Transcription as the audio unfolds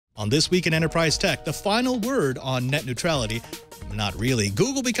On This Week in Enterprise Tech, the final word on net neutrality. Not really.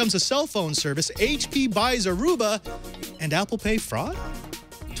 Google becomes a cell phone service, HP buys Aruba, and Apple Pay fraud?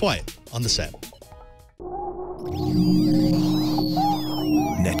 Twice on the set.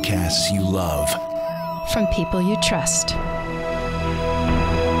 Netcasts you love. From people you trust.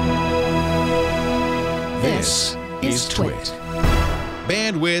 This is Twit.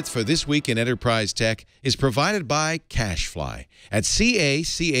 Bandwidth for This Week in Enterprise Tech is provided by CacheFly at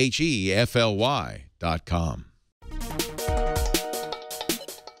CacheFly.com.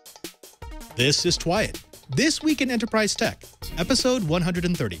 This is Twit. This Week in Enterprise Tech, episode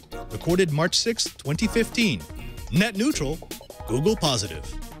 130, recorded March 6, 2015. Net neutral, Google positive.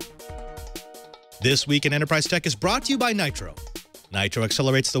 This Week in Enterprise Tech is brought to you by Nitro. Nitro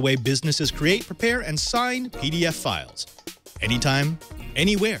accelerates the way businesses create, prepare, and sign PDF files. Anytime,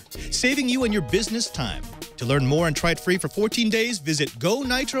 anywhere, saving you and your business time. To learn more and try it free for 14 days, visit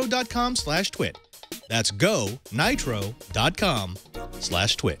gonitro.com/twit. That's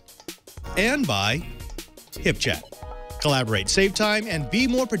gonitro.com/twit. And by HipChat. Collaborate, save time, and be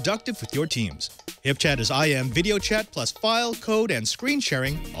more productive with your teams. HipChat is IM video chat plus file, code, and screen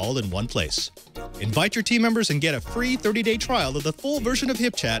sharing all in one place. Invite your team members and get a free 30-day trial of the full version of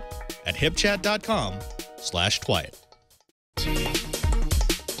HipChat at hipchat.com/twit.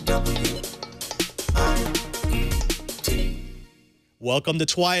 Welcome to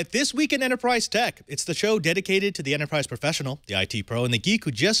Twit, This Week in Enterprise Tech. It's the show dedicated to the enterprise professional, the IT pro, and the geek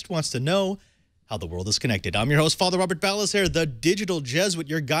who just wants to know how the world is connected. I'm your host, Father Robert Ballecer, the digital Jesuit,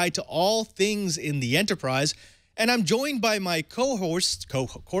 your guide to all things in the enterprise. And I'm joined by my co-hosts,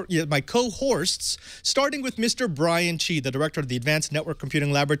 starting with Mr. Brian Chee, the director of the Advanced Network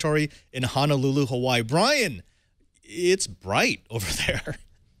Computing Laboratory in Honolulu, Hawaii. Brian, it's bright over there.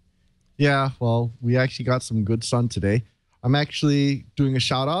 Yeah, well, we actually got some good sun today. I'm actually doing a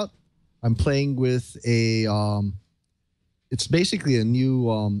shout out. I'm playing with a, it's basically a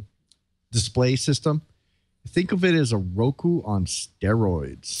new display system. Think of it as a Roku on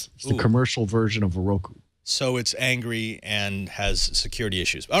steroids. It's the commercial version of a Roku. So it's angry and has security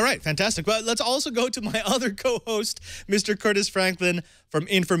issues. All right, fantastic. But let's also go to my other co-host, Mr. Curtis Franklin from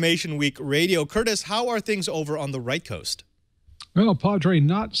Information Week Radio. Curtis, how are things over on the right coast? Well, Padre,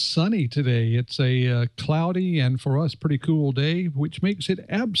 not sunny today. It's a cloudy and for us pretty cool day, which makes it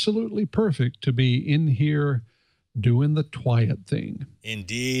absolutely perfect to be in here doing the Twit thing.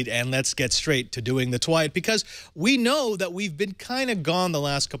 Indeed, and let's get straight to doing the Twit, because we know that we've been kind of gone the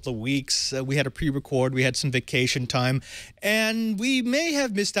last couple of weeks. We had a pre-record, we had some vacation time, and we may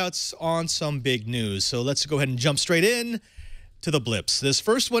have missed out on some big news. So let's go ahead and jump straight in to the blips. This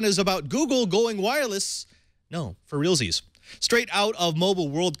first one is about Google going wireless. No, for realsies. Straight out of Mobile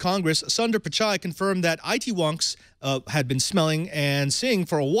World Congress, Sundar Pichai confirmed that IT wonks had been smelling and seeing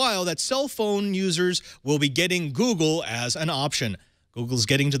for a while that cell phone users will be getting Google as an option. Google's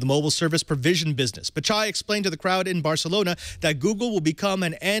getting to the mobile service provision business. Pichai explained to the crowd in Barcelona that Google will become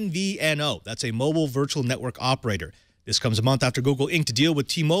an MVNO. That's a mobile virtual network operator. This comes a month after Google inked a deal with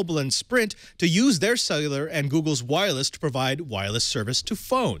T-Mobile and Sprint to use their cellular and Google's wireless to provide wireless service to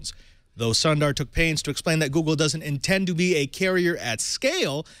phones. Though Sundar took pains to explain that Google doesn't intend to be a carrier at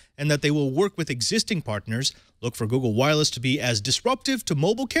scale and that they will work with existing partners, look for Google Wireless to be as disruptive to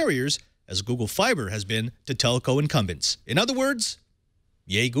mobile carriers as Google Fiber has been to telco incumbents. In other words,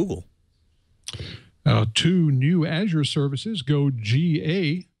 yay Google. Two new Azure services go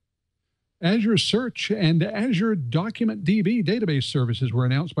GA. Azure Search and Azure Document DB database services were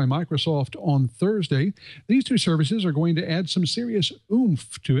announced by Microsoft on Thursday. These two services are going to add some serious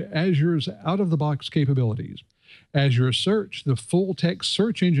oomph to Azure's out-of-the-box capabilities. Azure Search, the full-text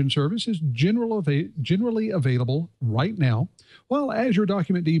search engine service, is generally available right now, while Azure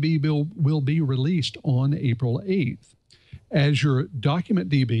Document DB will be released on April 8th. Azure Document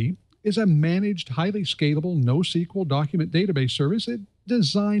DB is a managed, highly scalable, NoSQL document database service that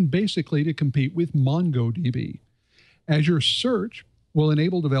designed basically to compete with MongoDB. Azure Search will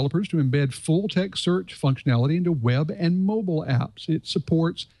enable developers to embed full-text search functionality into web and mobile apps. It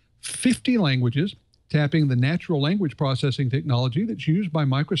supports 50 languages, tapping the natural language processing technology that's used by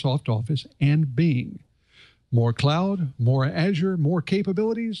Microsoft Office and Bing. More cloud, more Azure, more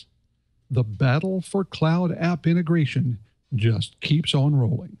capabilities. The battle for cloud app integration just keeps on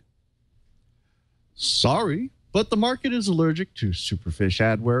rolling. Sorry, but the market is allergic to SuperFish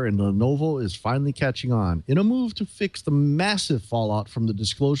adware, and Lenovo is finally catching on. In a move to fix the massive fallout from the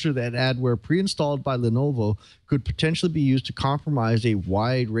disclosure that adware pre-installed by Lenovo could potentially be used to compromise a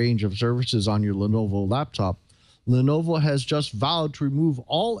wide range of services on your Lenovo laptop, Lenovo has just vowed to remove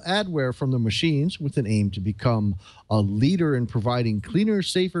all adware from their machines with an aim to become a leader in providing cleaner,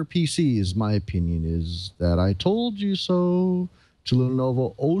 safer PCs. My opinion is that I told you so. To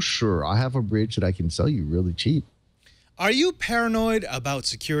Lenovo, oh sure, I have a bridge that I can sell you really cheap. Are you paranoid about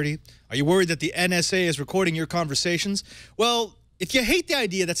security? Are you worried that the NSA is recording your conversations? Well, if you hate the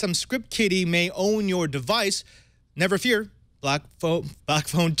idea that some script kiddie may own your device, never fear.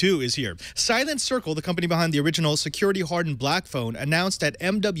 Blackphone 2 is here. Silent Circle, the company behind the original security-hardened Blackphone, announced at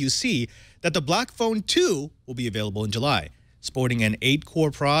MWC that the Blackphone 2 will be available in July. Sporting an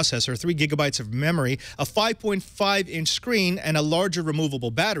 8-core processor, 3 gigabytes of memory, a 5.5-inch screen, and a larger removable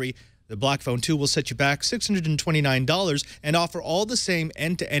battery, the Blackphone 2 will set you back $629 and offer all the same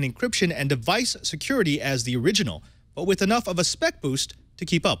end-to-end encryption and device security as the original, but with enough of a spec boost to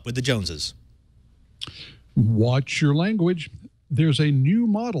keep up with the Joneses. Watch your language. There's a new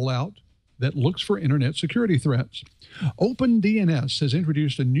model out that looks for internet security threats. OpenDNS has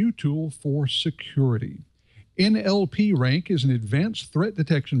introduced a new tool for security. NLP Rank is an advanced threat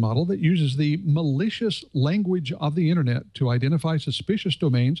detection model that uses the malicious language of the internet to identify suspicious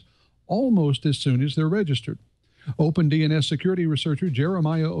domains almost as soon as they're registered. OpenDNS security researcher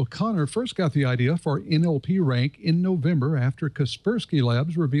Jeremiah O'Connor first got the idea for NLP Rank in November after Kaspersky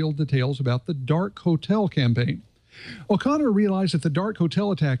Labs revealed details about the Dark Hotel campaign. O'Connor realized that the Dark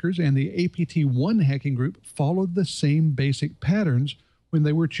Hotel attackers and the APT1 hacking group followed the same basic patterns when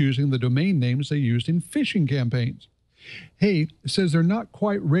they were choosing the domain names they used in phishing campaigns. Hay says they're not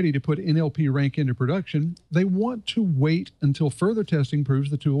quite ready to put NLP Rank into production. They want to wait until further testing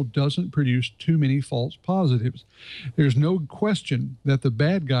proves the tool doesn't produce too many false positives. There's no question that the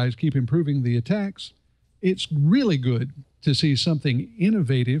bad guys keep improving the attacks. It's really good to see something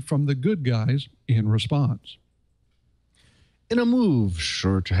innovative from the good guys in response. In a move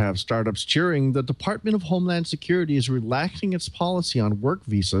sure to have startups cheering, the Department of Homeland Security is relaxing its policy on work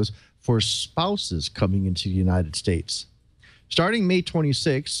visas for spouses coming into the United States. Starting May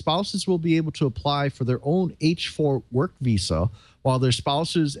 26, spouses will be able to apply for their own H-4 work visa while their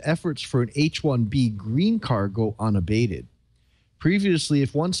spouse's efforts for an H-1B green card go unabated. Previously,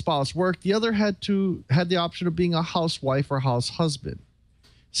 if one spouse worked, the other had the option of being a housewife or house husband.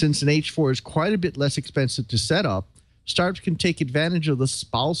 Since an H-4 is quite a bit less expensive to set up, startups can take advantage of the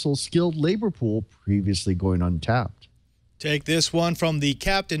spousal skilled labor pool previously going untapped. Take this one from the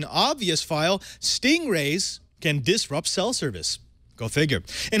Captain Obvious file. Stingrays can disrupt cell service. Go figure.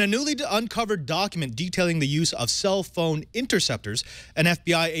 In a newly uncovered document detailing the use of cell phone interceptors, an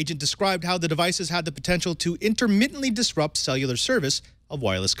FBI agent described how the devices had the potential to intermittently disrupt cellular service of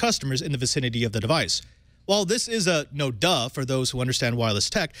wireless customers in the vicinity of the device. While this is a no-duh for those who understand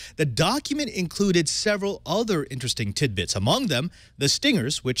wireless tech, the document included several other interesting tidbits. Among them, the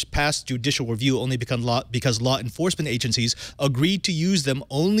stingers, which passed judicial review only because law enforcement agencies agreed to use them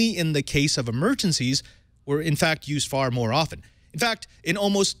only in the case of emergencies, were in fact used far more often. In fact, in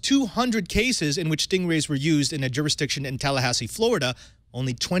almost 200 cases in which stingrays were used in a jurisdiction in Tallahassee, Florida,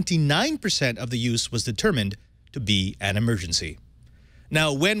 only 29% of the use was determined to be an emergency.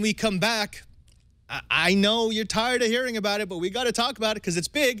 Now, when we come back, I know you're tired of hearing about it, but we got to talk about it because it's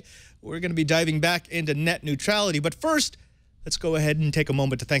big. We're going to be diving back into net neutrality. But first, let's go ahead and take a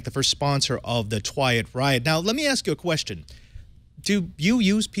moment to thank the first sponsor of the Twiat Riot. Now, let me ask you a question. Do you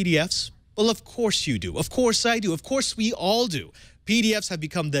use PDFs? Well, of course you do. Of course I do. Of course we all do. PDFs have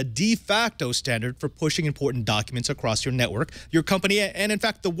become the de facto standard for pushing important documents across your network, your company, and in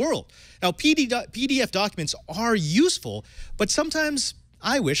fact, the world. Now, PDF documents are useful, but sometimes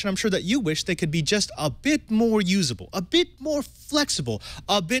I wish, and I'm sure that you wish, they could be just a bit more usable, a bit more flexible,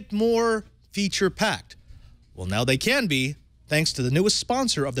 a bit more feature-packed. Well, now they can be, thanks to the newest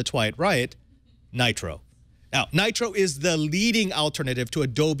sponsor of the Twiat Riot, Nitro. Now, Nitro is the leading alternative to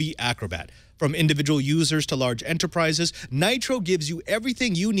Adobe Acrobat. From individual users to large enterprises, Nitro gives you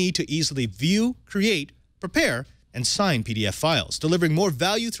everything you need to easily view, create, prepare, and sign PDF files, delivering more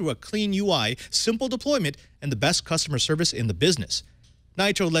value through a clean UI, simple deployment, and the best customer service in the business.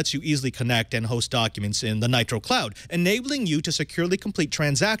 Nitro lets you easily connect and host documents in the Nitro Cloud, enabling you to securely complete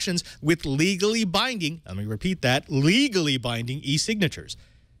transactions with legally binding, let me repeat that, legally binding e-signatures.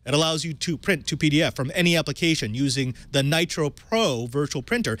 It allows you to print to PDF from any application using the Nitro Pro virtual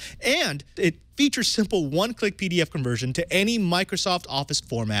printer, and it features simple one-click PDF conversion to any Microsoft Office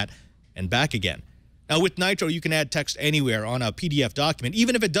format and back again. Now, with Nitro, you can add text anywhere on a PDF document,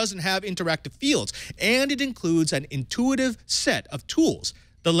 even if it doesn't have interactive fields, and it includes an intuitive set of tools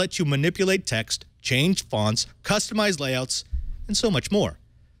that let you manipulate text, change fonts, customize layouts, and so much more.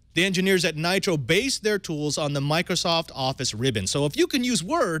 The engineers at Nitro base their tools on the Microsoft Office ribbon, so if you can use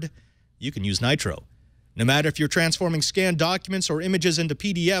Word, you can use Nitro. No matter if you're transforming scanned documents or images into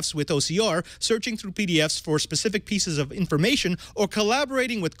PDFs with OCR, searching through PDFs for specific pieces of information, or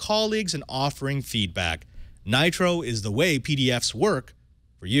collaborating with colleagues and offering feedback, Nitro is the way PDFs work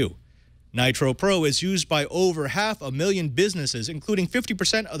for you. Nitro Pro is used by over 500,000 businesses, including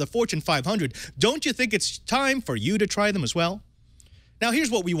 50% of the Fortune 500. Don't you think it's time for you to try them as well? Now,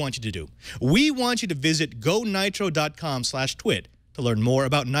 here's what we want you to do. We want you to visit gonitro.com/twit to learn more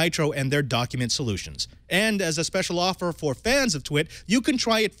about Nitro and their document solutions. And as a special offer for fans of Twit, you can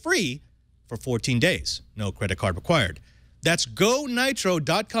try it free for 14 days. No credit card required. That's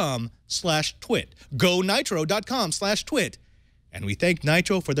gonitro.com/twit. gonitro.com/twit. And we thank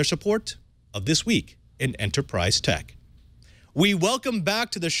Nitro for their support of This Week in Enterprise Tech. We welcome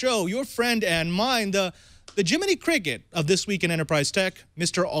back to the show your friend and mine, the Jiminy Cricket of This Week in Enterprise Tech,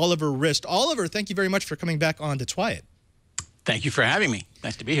 Mr. Oliver Rist. Oliver, thank you very much for coming back on to Twiet. Thank you for having me.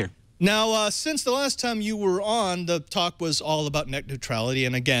 Nice to be here. Now, since the last time you were on, the talk was all about net neutrality.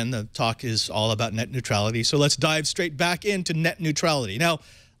 And again, the talk is all about net neutrality. So let's dive straight back into net neutrality. Now,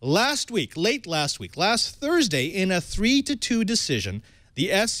 last Thursday, in a 3-2 decision,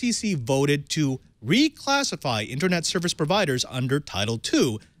 the FCC voted to reclassify Internet service providers under Title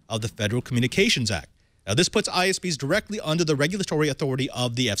II of the Federal Communications Act. Now, this puts ISPs directly under the regulatory authority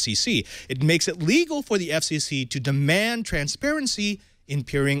of the FCC. It makes it legal for the FCC to demand transparency in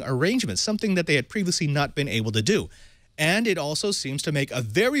peering arrangements, something that they had previously not been able to do. And it also seems to make a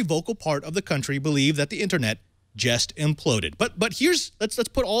very vocal part of the country believe that the Internet just imploded. But here's, let's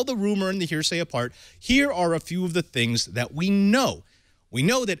put all the rumor and the hearsay apart. Here are a few of the things that we know. We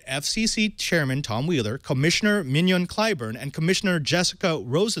know that FCC Chairman Tom Wheeler, Commissioner Mignon Clyburn, and Commissioner Jessica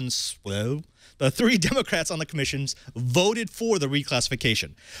Rosenzweig, the 3 Democrats on the commissions, voted for the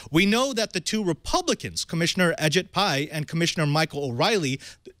reclassification. We know that the 2 Republicans, Commissioner Ajit Pai and Commissioner Michael O'Reilly,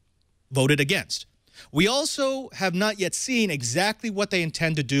 voted against. We also have not yet seen exactly what they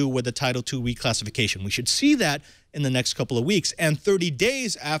intend to do with the Title II reclassification. We should see that in the next couple of weeks. And 30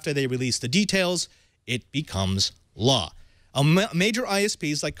 days after they release the details, it becomes law. Major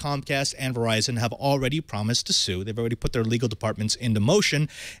ISPs like Comcast and Verizon have already promised to sue. They've already put their legal departments into motion.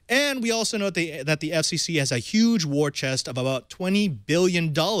 And we also know that the FCC has a huge war chest of about $20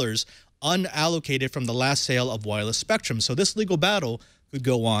 billion unallocated from the last sale of wireless spectrum. So this legal battle could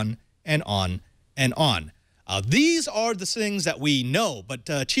go on and on and on. These are the things that we know. But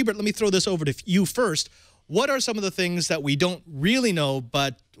Cheebert, let me throw this over to you first. What are some of the things that we don't really know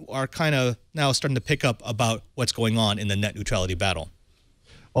but are kind of now starting to pick up about what's going on in the net neutrality battle?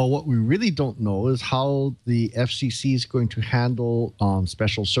 Well, what we really don't know is how the FCC is going to handle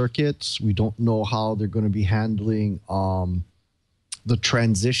special circuits. We don't know how they're going to be handling the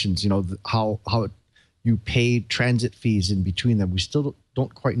transitions, you know, how you pay transit fees in between them. We still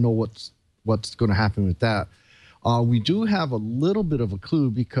don't quite know what's going to happen with that. We do have a little bit of a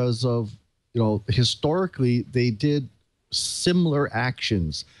clue because of, you know, historically, they did similar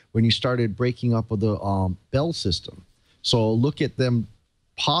actions when you started breaking up of the Bell system. So look at them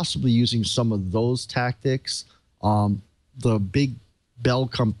possibly using some of those tactics. The big Bell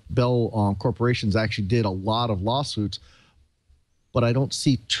corporations actually did a lot of lawsuits, but I don't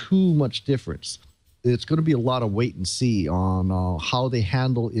see too much difference. It's going to be a lot of wait and see on how they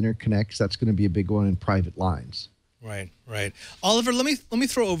handle interconnects. That's going to be a big one in private lines. Right, right. Oliver, let me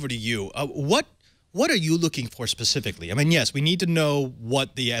throw over to you. What are you looking for specifically? I mean, yes, we need to know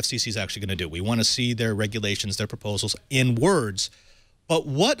what the FCC is actually going to do. We want to see their regulations, their proposals in words. But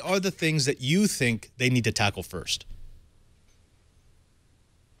what are the things that you think they need to tackle first?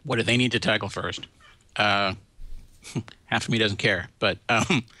 What do they need to tackle first? Half of me doesn't care. But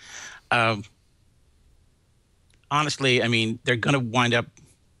honestly, I mean, they're going to wind up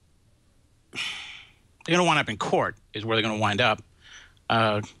in court is where they're going to wind up.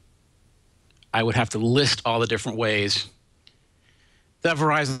 I would have to list all the different ways that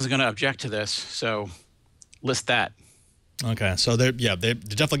Verizon is going to object to this. So list that. Okay. So they're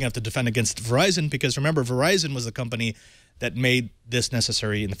definitely going to have to defend against Verizon because remember, Verizon was the company that made this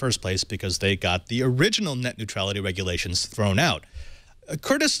necessary in the first place because they got the original net neutrality regulations thrown out.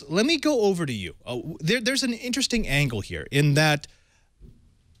 Curtis, let me go over to you. There's an interesting angle here in that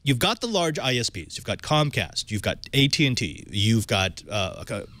you've got the large ISPs. You've got Comcast. You've got AT&T. You've got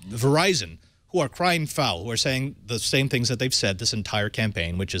Verizon, who are crying foul, who are saying the same things that they've said this entire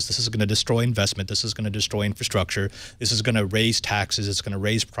campaign, which is this is going to destroy investment. This is going to destroy infrastructure. This is going to raise taxes. It's going to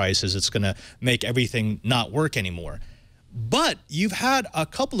raise prices. It's going to make everything not work anymore. But you've had a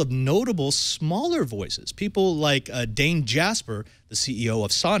couple of notable smaller voices, people like Dane Jasper, the CEO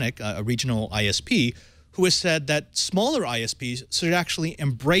of Sonic, a regional ISP, who has said that smaller ISPs should actually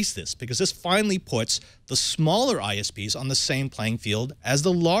embrace this because this finally puts the smaller ISPs on the same playing field as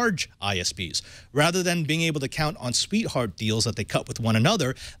the large ISPs. Rather than being able to count on sweetheart deals that they cut with one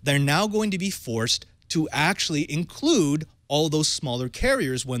another, they're now going to be forced to actually include all those smaller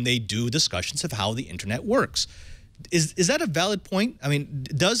carriers when they do discussions of how the internet works. Is that a valid point? I mean,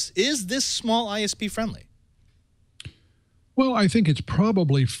 is this small ISP friendly? Well, I think it's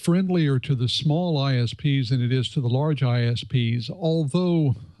probably friendlier to the small ISPs than it is to the large ISPs,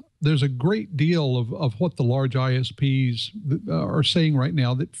 although there's a great deal of what the large ISPs are saying right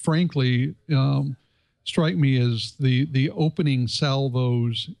now that, frankly, strike me as the opening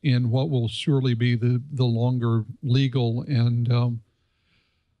salvos in what will surely be the longer legal and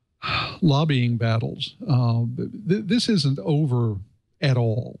lobbying battles. This isn't over at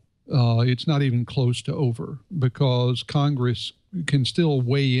all. It's not even close to over because Congress can still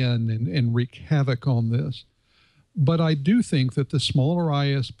weigh in and wreak havoc on this. But I do think that the smaller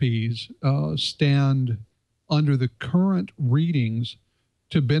ISPs stand under the current readings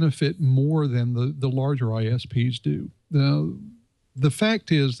to benefit more than the larger ISPs do. The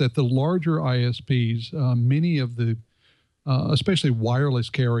fact is that the larger ISPs, many of the, especially wireless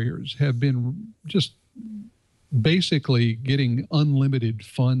carriers, have been just basically getting unlimited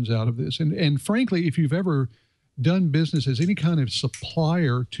funds out of this. And frankly, if you've ever done business as any kind of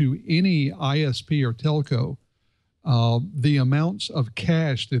supplier to any ISP or telco, the amounts of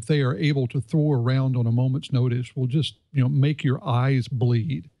cash that they are able to throw around on a moment's notice will just, make your eyes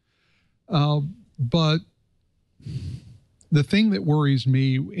bleed. But the thing that worries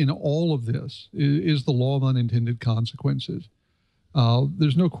me in all of this is the law of unintended consequences.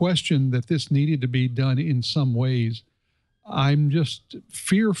 There's no question that this needed to be done in some ways. I'm just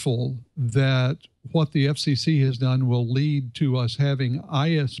fearful that what the FCC has done will lead to us having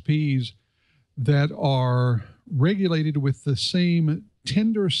ISPs that are regulated with the same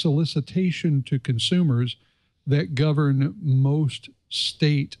tender solicitation to consumers that govern most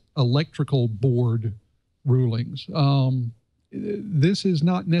state electrical board rulings. This is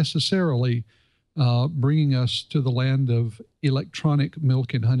not necessarily bringing us to the land of electronic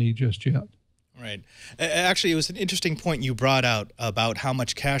milk and honey just yet. Right. Actually, it was an interesting point you brought out about how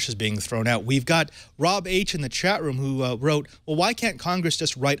much cash is being thrown out. We've got Rob H. in the chat room who wrote, well, why can't Congress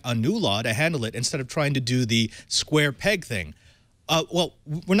just write a new law to handle it instead of trying to do the square peg thing? Well,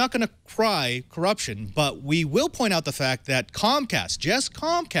 we're not going to cry corruption, but we will point out the fact that Comcast, just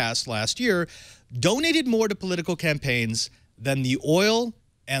Comcast last year, donated more to political campaigns than the oil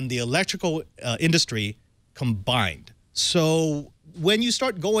and the electrical industry combined. So when you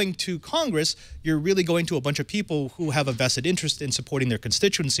start going to Congress, you're really going to a bunch of people who have a vested interest in supporting their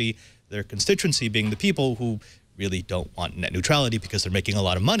constituency being the people who really don't want net neutrality because they're making a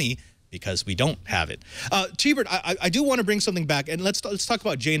lot of money because we don't have it. Cheebert, I do want to bring something back, and let's talk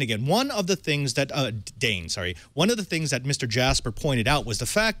about Jane again. One of the things that, Dane, sorry. One of the things that Mr. Jasper pointed out was the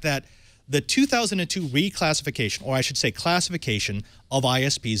fact that the 2002 reclassification, or I should say classification, of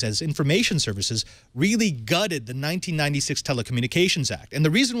ISPs as information services really gutted the 1996 Telecommunications Act. And the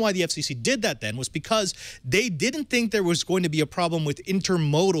reason why the FCC did that then was because they didn't think there was going to be a problem with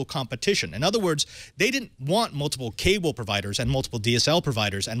intermodal competition. In other words, they didn't want multiple cable providers and multiple DSL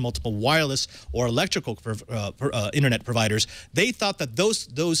providers and multiple wireless or electrical internet providers. They thought that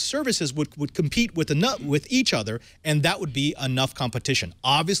those services would compete with each other, and that would be enough competition.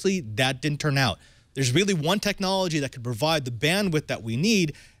 Obviously, that didn't turn out. There's really one technology that could provide the bandwidth that we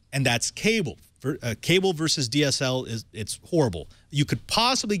need, and that's cable. Cable versus DSL, it's horrible. You could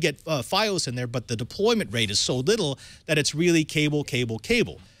possibly get Fios in there, but the deployment rate is so little that it's really cable, cable,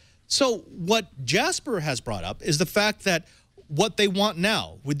 cable. So what Jasper has brought up is the fact that what they want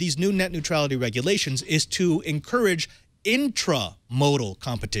now with these new net neutrality regulations is to encourage intramodal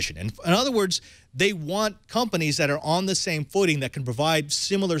competition. And in other words, they want companies that are on the same footing that can provide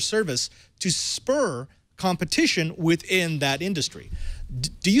similar service to spur competition within that industry.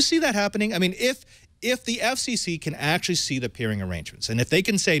 Do you see that happening? I mean, if the FCC can actually see the peering arrangements, and if they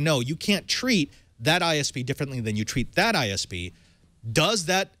can say, no, you can't treat that ISP differently than you treat that ISP, does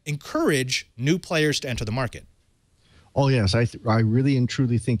that encourage new players to enter the market? Oh, yes, I really and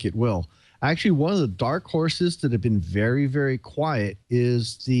truly think it will. Actually, one of the dark horses that have been very, very quiet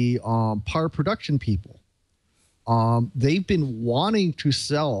is the power production people. They've been wanting to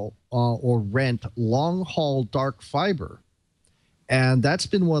sell or rent long-haul dark fiber. And that's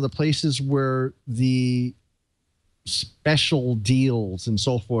been one of the places where the special deals and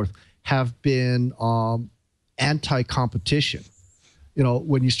so forth have been anti-competition. you know,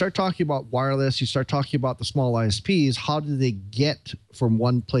 when you start talking about wireless, you start talking about the small ISPs, how do they get from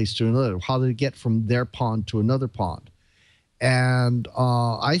one place to another? How do they get from their pond to another pond? And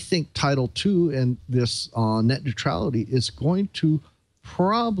I think Title II and this net neutrality is going to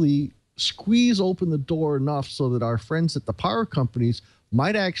probably squeeze open the door enough so that our friends at the power companies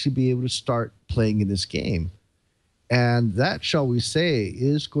might actually be able to start playing in this game. And that, shall we say,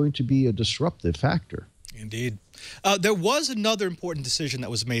 is going to be a disruptive factor. Indeed. There was another important decision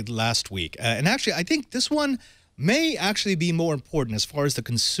that was made last week. And actually, I think this one may actually be more important as far as the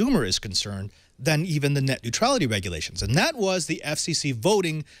consumer is concerned than even the net neutrality regulations. And that was the FCC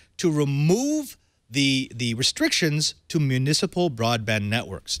voting to remove the restrictions to municipal broadband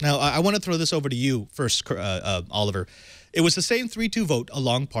networks. Now, I want to throw this over to you first, Oliver. It was the same 3-2 vote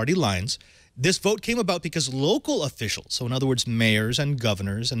along party lines. This vote came about because local officials, so in other words, mayors and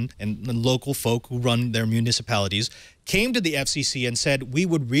governors and local folk who run their municipalities, came to the FCC and said, we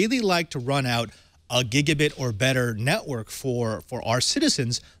would really like to run out a gigabit or better network for our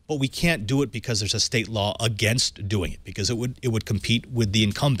citizens, but we can't do it because there's a state law against doing it, because it would compete with the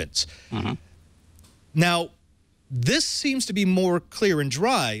incumbents. Now, this seems to be more clear and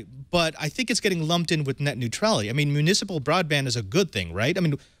dry, but I think it's getting lumped in with net neutrality. I mean, municipal broadband is a good thing, right? I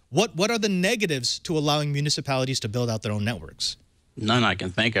mean, what are the negatives to allowing municipalities to build out their own networks? None I can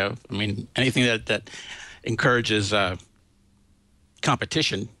think of. I mean, anything that encourages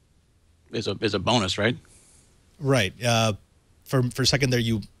competition is a bonus, right? Right. For a second there,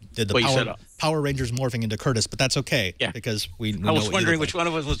 you did the Power Rangers morphing into Curtis, but that's okay. Yeah. Because we I was wondering which one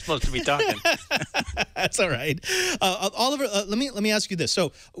of us was supposed to be talking. That's all right. Oliver, let me ask you this.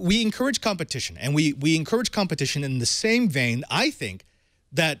 So we encourage competition, and we encourage competition in the same vein, I think,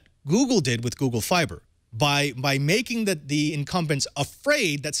 that Google did with Google Fiber by making the incumbents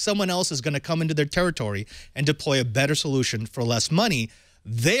afraid that someone else is going to come into their territory and deploy a better solution for less money.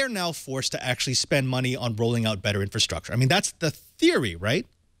 They're now forced to actually spend money on rolling out better infrastructure. I mean, that's the theory, right?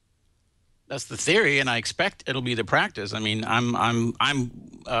 That's the theory, and I expect it'll be the practice. I mean, I'm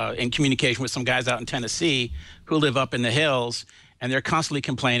in communication with some guys out in Tennessee who live up in the hills, and they're constantly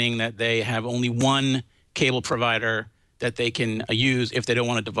complaining that they have only one cable provider that they can use if they don't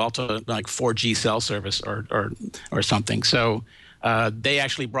want to default to like 4G cell service or something. So they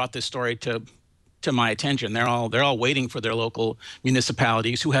actually brought this story to my attention. They're all waiting for their local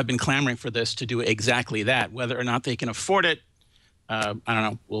municipalities who have been clamoring for this to do exactly that. Whether or not they can afford it, I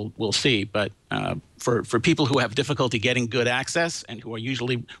don't know. We'll see. But for people who have difficulty getting good access and who are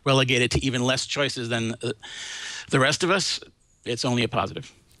usually relegated to even less choices than the rest of us, it's only a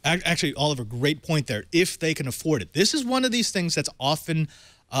positive. Actually, Oliver, great point there. If they can afford it. This is one of these things that's often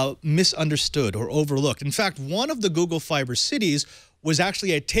misunderstood or overlooked. In fact, one of the Google Fiber cities was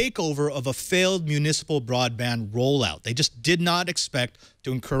actually a takeover of a failed municipal broadband rollout. They just did not expect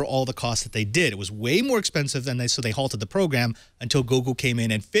to incur all the costs that they did. It was way more expensive than so they halted the program until Google came in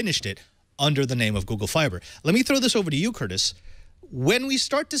and finished it under the name of Google Fiber. Let me throw this over to you, Curtis. When we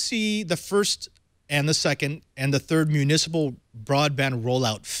start to see the first and the second and the third municipal broadband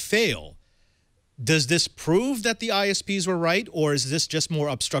rollout fail, does this prove that the ISPs were right, or is this just more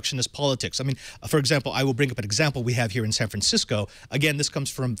obstructionist politics? I mean, for example, I will bring up an example we have here in San Francisco. Again, this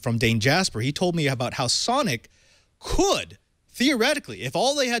comes from Dane Jasper. He told me about how Sonic could, theoretically, if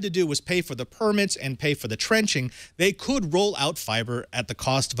all they had to do was pay for the permits and pay for the trenching, they could roll out fiber at the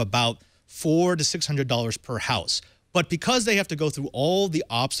cost of about $400 to $600 per house. But because they have to go through all the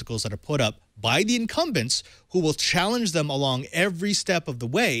obstacles that are put up by the incumbents who will challenge them along every step of the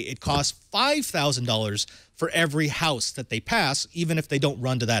way, it costs $5,000 for every house that they pass, even if they don't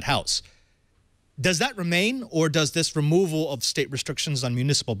run to that house. Does that remain, or does this removal of state restrictions on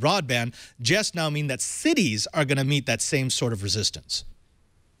municipal broadband just now mean that cities are going to meet that same sort of resistance?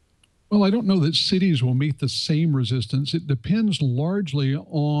 Well, I don't know that cities will meet the same resistance. It depends largely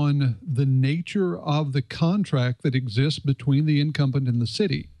on the nature of the contract that exists between the incumbent and the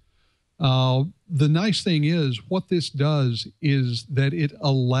city. The nice thing is, what this does is that it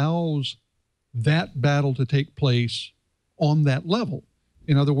allows that battle to take place on that level.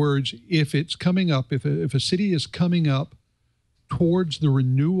 In other words, if it's coming up, if a city is coming up towards the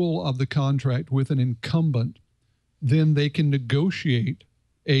renewal of the contract with an incumbent, then they can negotiate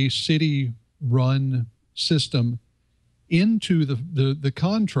a city-run system into the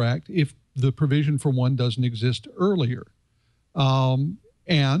contract if the provision for one doesn't exist earlier.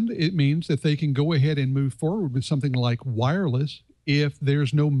 And it means that they can go ahead and move forward with something like wireless if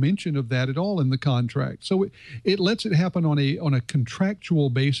there's no mention of that at all in the contract. So it lets it happen on a contractual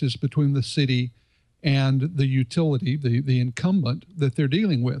basis between the city and the utility, the incumbent that they're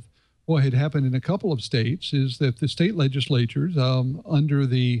dealing with. what had happened in a couple of states is that the state legislatures, under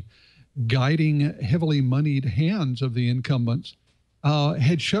the guiding, heavily moneyed hands of the incumbents,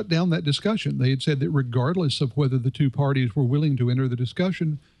 had shut down that discussion. They had said that regardless of whether the two parties were willing to enter the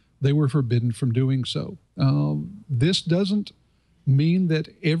discussion, they were forbidden from doing so. This doesn't mean that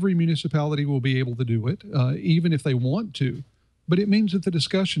every municipality will be able to do it, even if they want to, but it means that the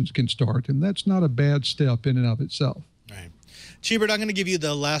discussions can start, and that's not a bad step in and of itself. Right. Cheebert, I'm going to give you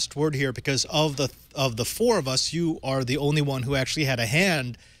the last word here because of the four of us, you are the only one who actually had a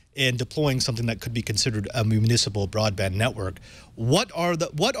hand in deploying something that could be considered a municipal broadband network. What are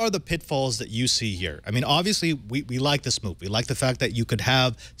the pitfalls that you see here? I mean, obviously, we like this move. We like the fact that you could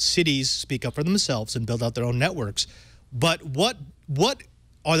have cities speak up for themselves and build out their own networks. But what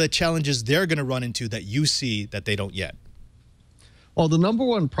are the challenges they're going to run into that you see that they don't yet? Well, the number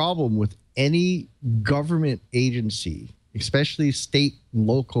one problem with any government agency, especially state and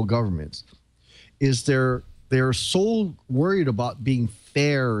local governments, is they're so worried about being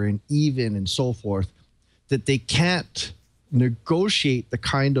fair and even and so forth that they can't negotiate the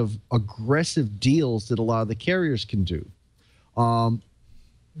kind of aggressive deals that a lot of the carriers can do.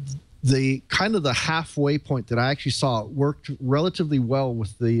 The kind of the halfway point that I actually saw worked relatively well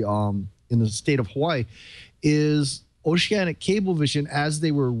with the in the state of Hawaii is Oceanic Cablevision, as they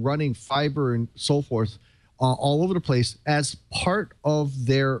were running fiber and so forth all over the place, as part of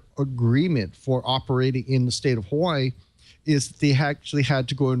their agreement for operating in the state of Hawaii, is they actually had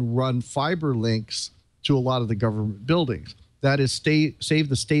to go and run fiber links to a lot of the government buildings. That is save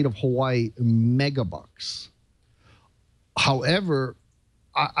the state of Hawaii megabucks. However,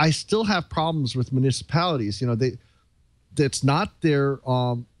 I still have problems with municipalities. You know, that's not their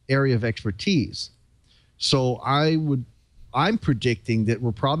area of expertise. So I'm predicting that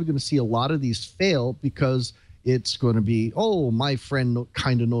we're probably going to see a lot of these fail because it's going to be, oh, my friend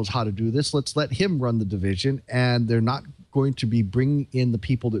kind of knows how to do this. Let's let him run the division. And they're not going to be bringing in the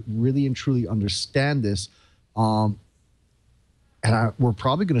people that really and truly understand this. We're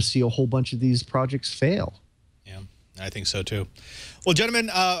probably going to see a whole bunch of these projects fail. Yeah, I think so too. Well,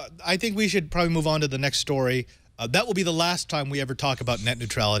 gentlemen, I think we should probably move on to the next story. That will be the last time we ever talk about net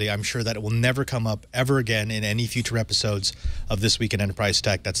neutrality. I'm sure that it will never come up ever again in any future episodes of This Week in Enterprise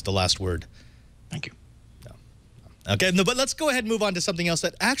Tech. That's the last word. Thank you. No. Okay, no, but let's go ahead and move on to something else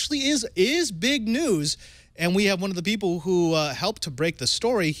that actually is big news. And we have one of the people who helped to break the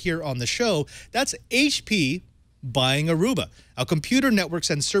story here on the show. That's HP buying Aruba. A computer networks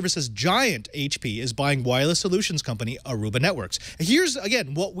and services giant, HP, is buying wireless solutions company Aruba Networks. And here's,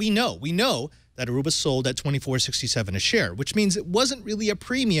 again, what we know. We know that Aruba sold at $24.67 a share, which means it wasn't really a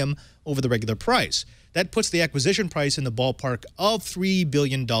premium over the regular price. That puts the acquisition price in the ballpark of $3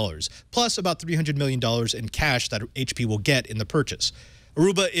 billion, plus about $300 million in cash that HP will get in the purchase.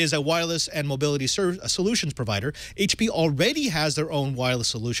 Aruba is a wireless and mobility solutions provider. HP already has their own wireless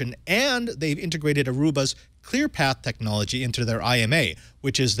solution, and they've integrated Aruba's ClearPath technology into their IMA,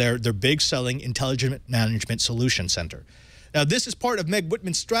 which is their big selling intelligent management solution center. Now, this is part of Meg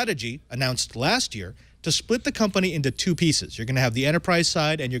Whitman's strategy announced last year to split the company into two pieces. You're going to have the enterprise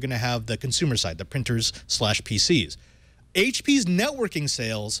side and you're going to have the consumer side, the printers/PCs. HP's networking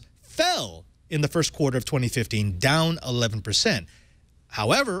sales fell in the first quarter of 2015, down 11%.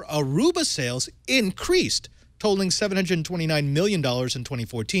 However, Aruba sales increased, totaling $729 million in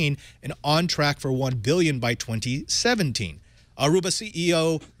 2014 and on track for $1 billion by 2017. Aruba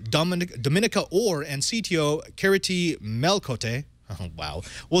CEO Dominica Orr and CTO Kiriti Melkote,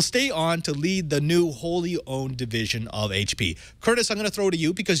 will stay on to lead the new wholly owned division of HP. Curtis, I'm going to throw to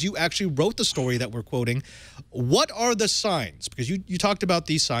you because you actually wrote the story that we're quoting. What are the signs? Because you talked about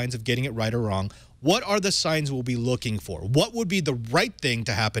these signs of getting it right or wrong. What are the signs we'll be looking for? What would be the right thing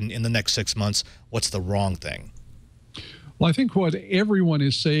to happen in the next 6 months? What's the wrong thing? Well, I think what everyone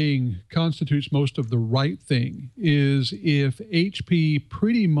is saying constitutes most of the right thing is if HP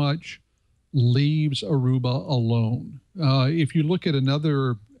pretty much leaves Aruba alone. If you look at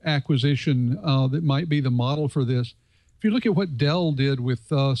another acquisition that might be the model for this, if you look at what Dell did with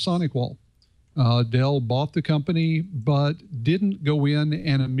SonicWall, Dell bought the company, but didn't go in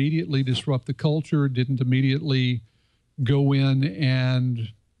and immediately disrupt the culture, didn't immediately go in and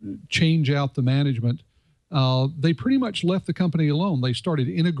change out the management. They pretty much left the company alone. They started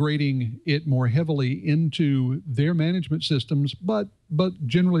integrating it more heavily into their management systems, but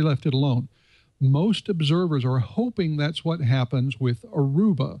generally left it alone. Most observers are hoping that's what happens with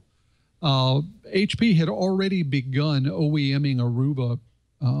Aruba. HP had already begun OEMing Aruba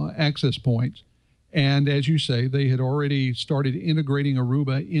access points. And as you say, they had already started integrating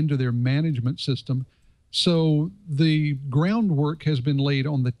Aruba into their management system. So the groundwork has been laid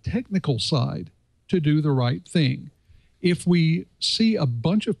on the technical side to do the right thing. If we see a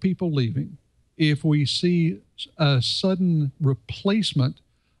bunch of people leaving, if we see a sudden replacement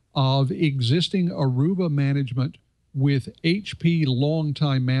of existing Aruba management with HP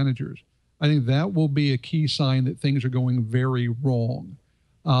longtime managers, I think that will be a key sign that things are going very wrong.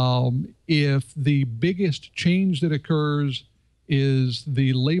 If the biggest change that occurs is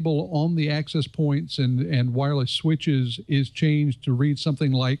the label on the access points and wireless switches is changed to read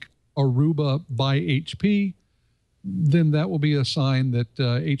something like Aruba by HP, then that will be a sign that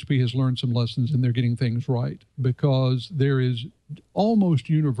HP has learned some lessons and they're getting things right, because there is almost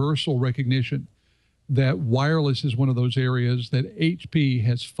universal recognition that wireless is one of those areas that HP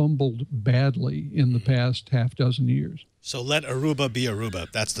has fumbled badly in the past half dozen years. So let Aruba be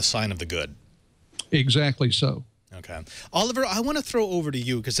Aruba. That's the sign of the good. Exactly so. Okay. Oliver, I want to throw over to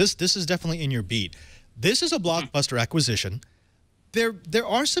you because this is definitely in your beat. This is a blockbuster acquisition. There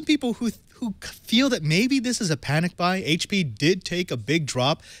are some people who feel that maybe this is a panic buy. HP did take a big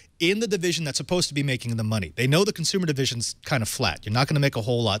drop in the division that's supposed to be making the money. They know the consumer division's kind of flat. You're not going to make a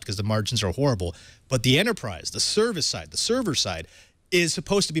whole lot because the margins are horrible. But the enterprise, the service side, the server side is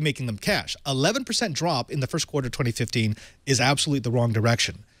supposed to be making them cash. 11% drop in the first quarter of 2015 is absolutely the wrong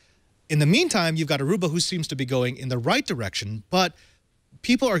direction. In the meantime, you've got Aruba who seems to be going in the right direction, but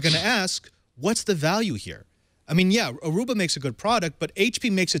people are going to ask, what's the value here? I mean, yeah, Aruba makes a good product, but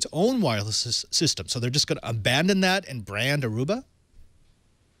HP makes its own wireless system. So they're just going to abandon that and brand Aruba?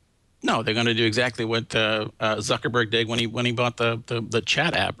 No, they're going to do exactly what Zuckerberg did when he bought the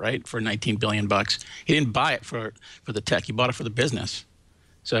chat app, right, for $19 billion. He didn't buy it for the tech. He bought it for the business.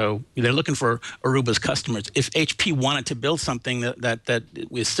 So they're looking for Aruba's customers. If HP wanted to build something that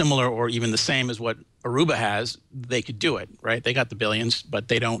is similar or even the same as what Aruba has, they could do it, right? They got the billions, but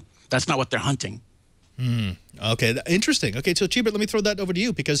they don't. That's not what they're hunting. Okay, interesting. Okay, so Chee, let me throw that over to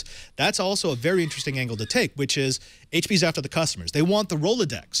you because that's also a very interesting angle to take, which is HP's after the customers. They want the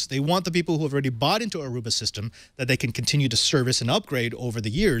Rolodex. They want the people who have already bought into Aruba system that they can continue to service and upgrade over the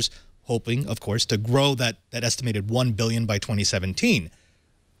years, hoping, of course, to grow that estimated $1 billion by 2017.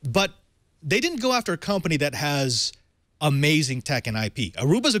 But they didn't go after a company that has amazing tech and IP.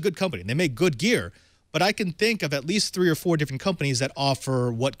 Aruba's a good company. They make good gear. But I can think of at least 3 or 4 different companies that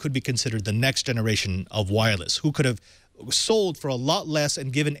offer what could be considered the next generation of wireless, who could have sold for a lot less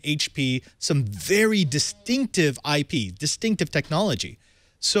and given HP some very distinctive IP, distinctive technology.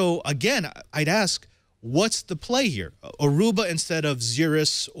 So again, I'd ask, what's the play here? Aruba instead of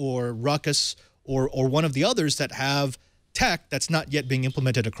Xeris or Ruckus or one of the others that have tech that's not yet being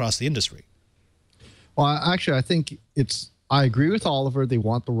implemented across the industry? Well, actually, I think I agree with Oliver. They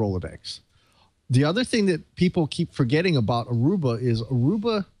want the Rolodex. The other thing that people keep forgetting about Aruba is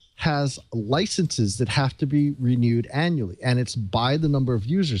Aruba has licenses that have to be renewed annually, and it's by the number of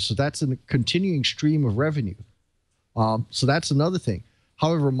users. So that's a continuing stream of revenue. So that's another thing.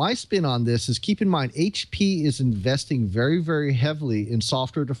 However, my spin on this is keep in mind, HP is investing very, very heavily in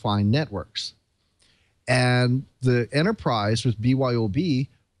software-defined networks. And the enterprise with BYOB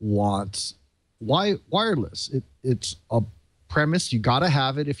wants wireless. It's a premise. You got to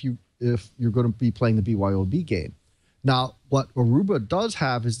have it if you're going to be playing the BYOB game. Now, what Aruba does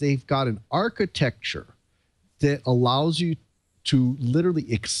have is they've got an architecture that allows you to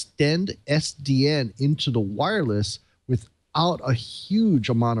literally extend SDN into the wireless without a huge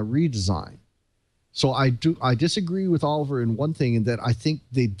amount of redesign. So I disagree with Oliver in one thing, in that I think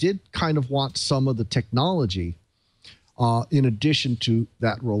they did kind of want some of the technology in addition to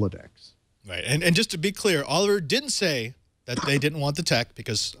that Rolodex. Right. And just to be clear, Oliver didn't say that they didn't want the tech,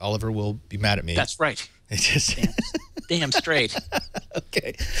 because Oliver will be mad at me. That's right. Damn straight.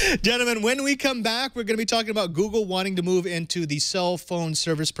 Okay. Gentlemen, when we come back, we're going to be talking about Google wanting to move into the cell phone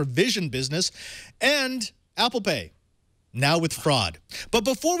service provision business and Apple Pay, now with fraud. But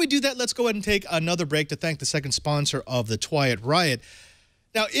before we do that, let's go ahead and take another break to thank the second sponsor of the Twiat Riot.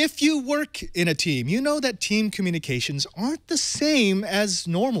 Now, if you work in a team, you know that team communications aren't the same as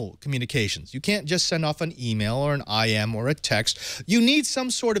normal communications. You can't just send off an email or an IM or a text. You need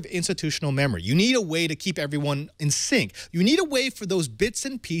some sort of institutional memory. You need a way to keep everyone in sync. You need a way for those bits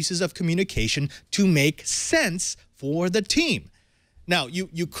and pieces of communication to make sense for the team. Now,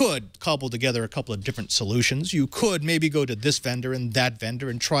 you could cobble together a couple of different solutions. You could maybe go to this vendor and that vendor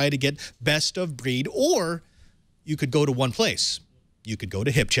and try to get best of breed, or you could go to one place. You could go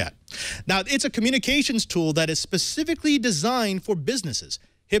to HipChat. Now, it's a communications tool that is specifically designed for businesses.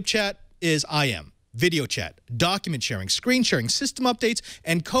 HipChat is IM, video chat, document sharing, screen sharing, system updates,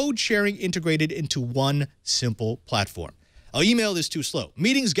 and code sharing integrated into one simple platform. Email is too slow.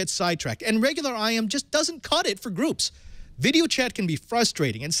 Meetings get sidetracked, and regular IM just doesn't cut it for groups. Video chat can be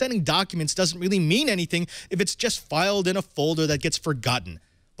frustrating, and sending documents doesn't really mean anything if it's just filed in a folder that gets forgotten.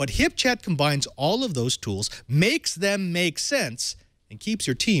 But HipChat combines all of those tools, makes them make sense, and keeps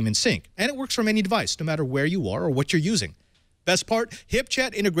your team in sync. And it works from any device, no matter where you are or what you're using. Best part,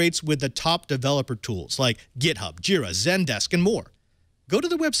 HipChat integrates with the top developer tools like GitHub, Jira, Zendesk, and more. Go to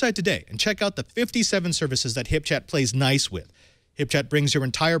the website today and check out the 57 services that HipChat plays nice with. HipChat brings your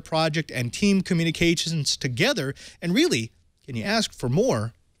entire project and team communications together, and really, can you ask for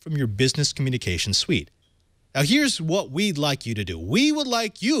more from your business communications suite? Now, here's what we'd like you to do. We would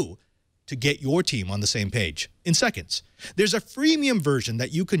like you to get your team on the same page in seconds. There's a freemium version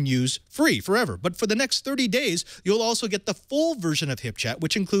that you can use free forever, but for the next 30 days, you'll also get the full version of HipChat,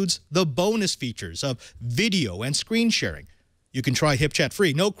 which includes the bonus features of video and screen sharing. You can try HipChat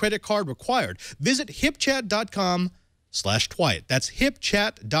free, no credit card required. Visit hipchat.com/Twyet. That's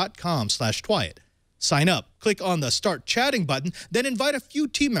hipchat.com/Twyet. Sign up, click on the Start Chatting button, then invite a few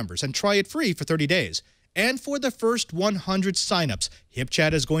team members and try it free for 30 days. And for the first 100 signups,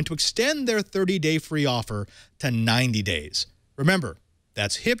 HipChat is going to extend their 30-day free offer to 90 days. Remember,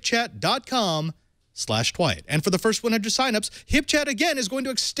 that's hipchat.com/Twyet. And for the first 100 signups, HipChat again is going to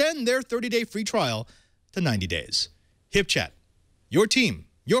extend their 30-day free trial to 90 days. HipChat, your team,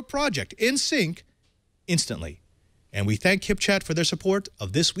 your project in sync instantly. And we thank HipChat for their support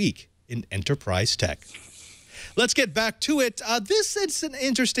of This Week in Enterprise Tech. Let's get back to it. This is an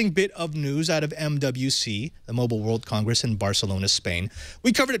interesting bit of news out of MWC, the Mobile World Congress in Barcelona, Spain.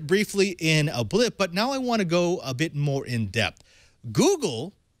 We covered it briefly in a blip, but now I want to go a bit more in depth.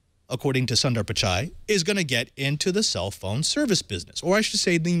 Google, according to Sundar Pichai, is going to get into the cell phone service business, or I should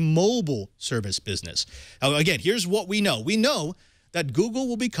say the mobile service business. Now, again, here's what we know. We know that Google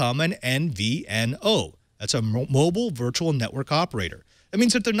will become an MVNO. That's a mobile virtual network operator. That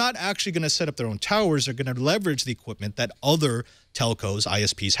means that they're not actually going to set up their own towers. They're going to leverage the equipment that other telcos,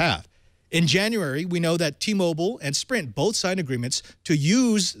 ISPs, have. In January, we know that T-Mobile and Sprint both signed agreements to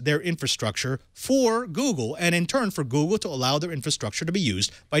use their infrastructure for Google, and in turn for Google to allow their infrastructure to be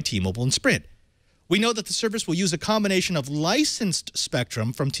used by T-Mobile and Sprint. We know that the service will use a combination of licensed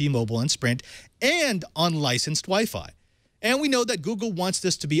spectrum from T-Mobile and Sprint and unlicensed Wi-Fi. And we know that Google wants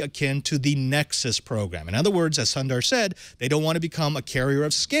this to be akin to the Nexus program. In other words, as Sundar said, they don't want to become a carrier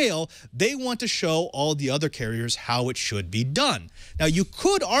of scale. They want to show all the other carriers how it should be done. Now, you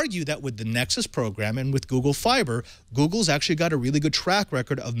could argue that with the Nexus program and with Google Fiber, Google's actually got a really good track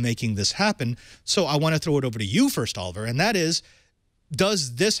record of making this happen. So I want to throw it over to you first, Oliver, and that is,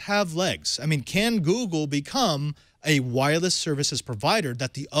 does this have legs? I mean, can Google become a wireless services provider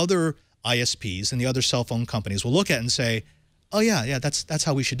that the other ISPs and the other cell phone companies will look at and say, oh, yeah, that's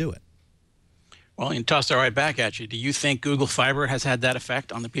how we should do it? Well, and toss that right back at you. Do you think Google Fiber has had that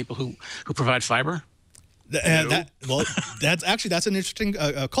effect on the people who provide fiber? Well, that's an interesting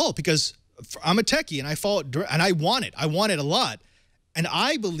call, because I'm a techie and I follow it, and I want it. I want it a lot. And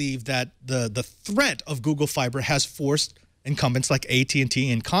I believe that the threat of Google Fiber has forced incumbents like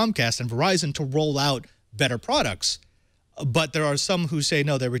AT&T and Comcast and Verizon to roll out better products. But there are some who say,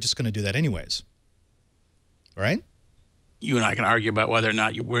 no, they were just going to do that anyways. Right? You and I can argue about whether or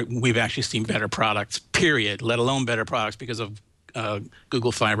not we've actually seen better products, period, let alone better products because of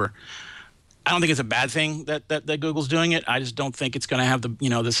Google Fiber. I don't think it's a bad thing that Google's doing it. I just don't think it's going to have the,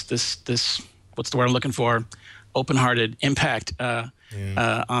 this what's the word I'm looking for, open-hearted impact on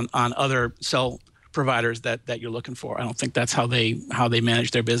other cell providers that you're looking for. I don't think that's how they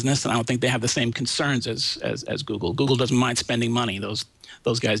manage their business, and I don't think they have the same concerns as Google. Google doesn't mind spending money. Those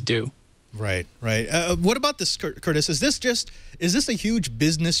guys do. Right. What about this, Curtis? Is this a huge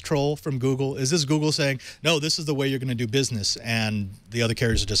business troll from Google? Is this Google saying, no, this is the way you're going to do business, and the other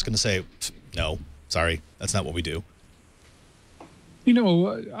carriers are just going to say, no, sorry, that's not what we do? You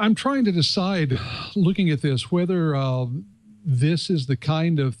know, I'm trying to decide, looking at this, whether this is the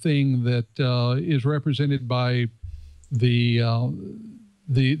kind of thing that is represented by the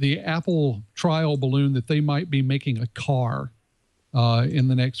Apple trial balloon, that they might be making a car in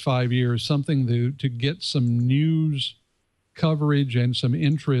the next 5 years, something to get some news coverage and some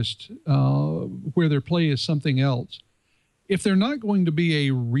interest where their play is something else. If they're not going to be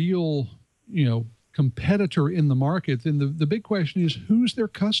a real, competitor in the market, then the big question is, who's their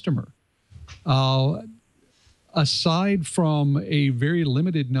customer? Aside from a very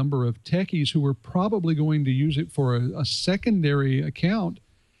limited number of techies who are probably going to use it for a secondary account,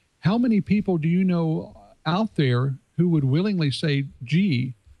 how many people do you know out there who would willingly say,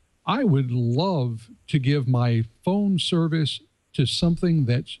 gee, I would love to give my phone service to something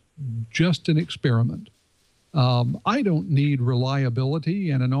that's just an experiment? I don't need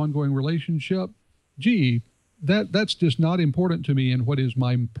reliability and an ongoing relationship. Gee, that's just not important to me in what is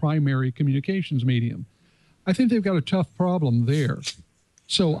my primary communications medium. I think they've got a tough problem there.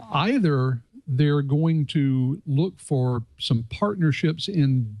 So either they're going to look for some partnerships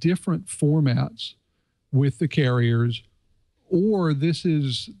in different formats with the carriers, or this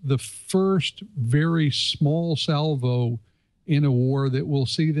is the first very small salvo in a war that will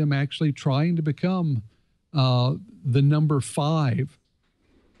see them actually trying to become the number 5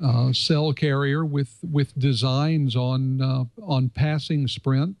 cell carrier with designs on passing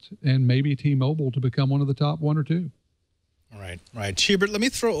Sprint and maybe T-Mobile to become one of the top 1 or 2. Right. Chee, let me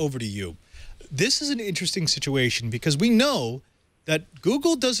throw over to you. This is an interesting situation because we know that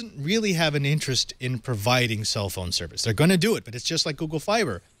Google doesn't really have an interest in providing cell phone service. They're going to do it, but it's just like Google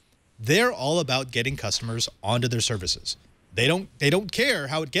Fiber. They're all about getting customers onto their services. They don't care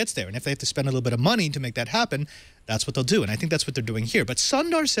how it gets there. And if they have to spend a little bit of money to make that happen, that's what they'll do. And I think that's what they're doing here. But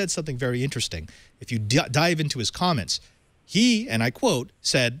Sundar said something very interesting. If you dive into his comments, he, and I quote,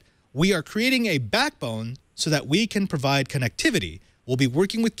 said, "We are creating a backbone so that we can provide connectivity. We'll be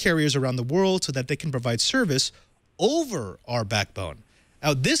working with carriers around the world so that they can provide service over our backbone."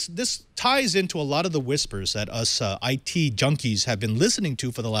 Now, this ties into a lot of the whispers that us IT junkies have been listening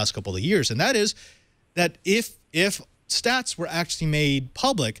to for the last couple of years. And that is that if stats were actually made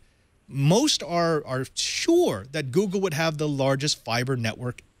public, most are sure that Google would have the largest fiber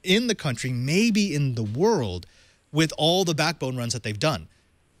network in the country, maybe in the world, with all the backbone runs that they've done.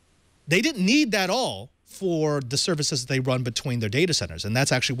 They didn't need that all for the services that they run between their data centers, and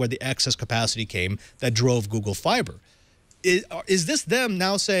that's actually where the excess capacity came that drove Google Fiber. Is this them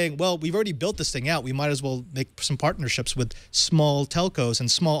now saying, well, we've already built this thing out, we might as well make some partnerships with small telcos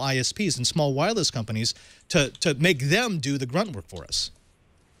and small ISPs and small wireless companies to make them do the grunt work for us?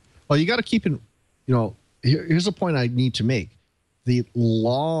 Well, you got to keep in, here's a point I need to make. The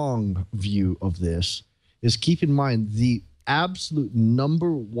long view of this is keep in mind the absolute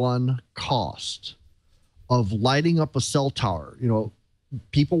 #1 cost of lighting up a cell tower.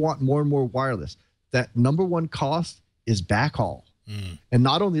 People want more and more wireless. That #1 cost is backhaul. And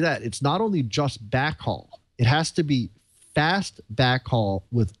not only that, it's not only just backhaul. It has to be fast backhaul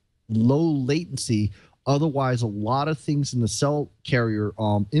with low latency. Otherwise, a lot of things in the cell carrier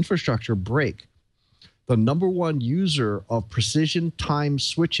infrastructure break. The #1 user of precision time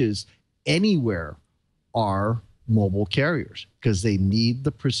switches anywhere are mobile carriers because they need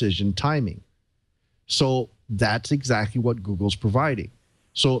the precision timing. So that's exactly what Google's providing.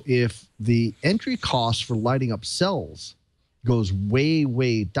 So if the entry cost for lighting up cells goes way,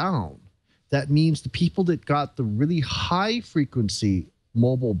 way down, that means the people that got the really high frequency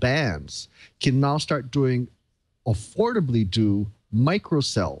mobile bands can now start affordably do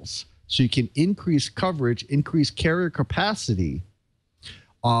microcells. So you can increase coverage, increase carrier capacity,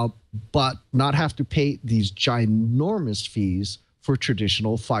 but not have to pay these ginormous fees for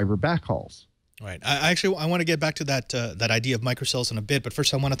traditional fiber backhauls. Right. I want to get back to that idea of microcells in a bit, but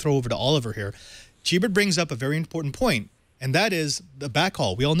first I want to throw over to Oliver here. Chee brings up a very important point, and that is the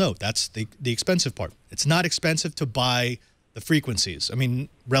backhaul. We all know that's the expensive part. It's not expensive to buy the frequencies. I mean,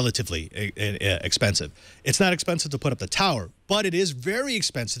 relatively expensive. It's not expensive to put up the tower, but it is very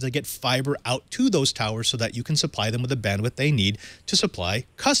expensive to get fiber out to those towers so that you can supply them with the bandwidth they need to supply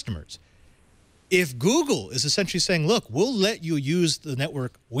customers. If Google is essentially saying, look, we'll let you use the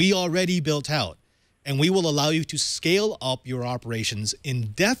network we already built out, and we will allow you to scale up your operations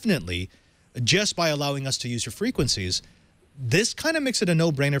indefinitely just by allowing us to use your frequencies, this kind of makes it a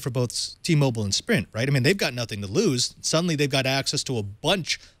no-brainer for both T-Mobile and Sprint, right? I mean, they've got nothing to lose. Suddenly they've got access to a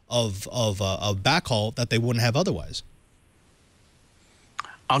bunch of backhaul that they wouldn't have otherwise.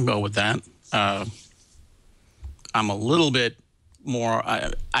 I'll go with that. I'm a little bit more,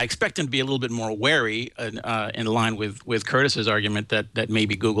 I expect them to be a little bit more wary in line with Curtis's argument that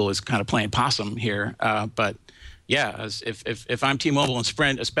maybe Google is kind of playing possum here. But yeah, if I'm T-Mobile and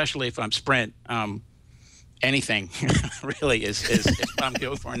Sprint, especially if I'm Sprint, anything really is what I'm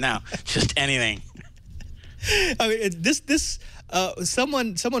going for now. Just anything. I mean,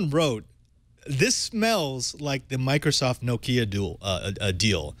 someone wrote, this smells like the Microsoft Nokia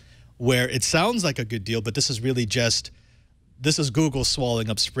deal, where it sounds like a good deal, but this is really just, this is Google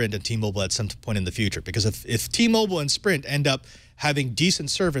swallowing up Sprint and T-Mobile at some point in the future. Because if T-Mobile and Sprint end up having decent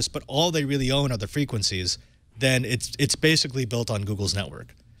service, but all they really own are the frequencies, then it's basically built on Google's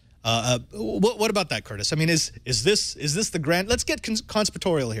network. What about that, Curtis? I mean, is this the grand? Let's get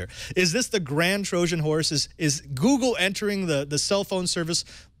conspiratorial here. Is this the grand Trojan horse? Is Google entering the cell phone service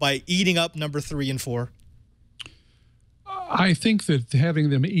by eating up #3 and 4? I think that having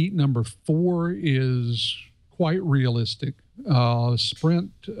them eat #4 is quite realistic.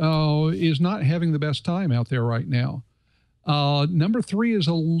 Sprint is not having the best time out there right now. Number 3 is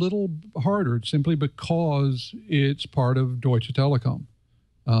a little harder simply because it's part of Deutsche Telekom.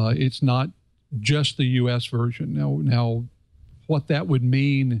 It's not just the U.S. version. Now, what that would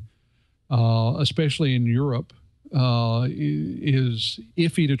mean, especially in Europe, is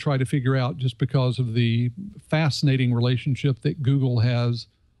iffy to try to figure out just because of the fascinating relationship that Google has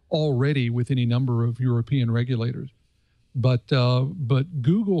already with any number of European regulators. But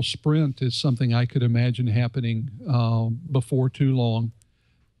Google Sprint is something I could imagine happening before too long,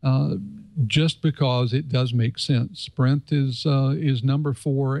 just because it does make sense. Sprint is number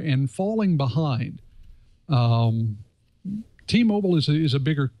 4 and falling behind. T-Mobile is a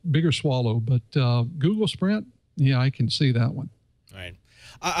bigger swallow, but Google Sprint, yeah, I can see that one. All right.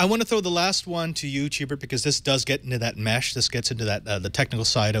 I want to throw the last one to you, Cheever, because this does get into that mesh. This gets into that the technical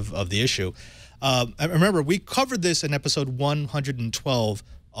side of the issue. I remember we covered this in episode 112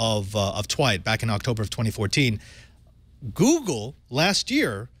 of Twite back in October of 2014. Google last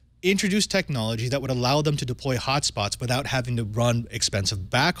year introduced technology that would allow them to deploy hotspots without having to run expensive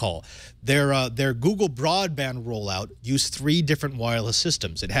backhaul. Their Google broadband rollout used 3 different wireless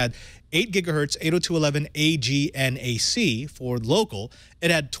systems. It had 8 gigahertz 802.11 AG and AC for local. It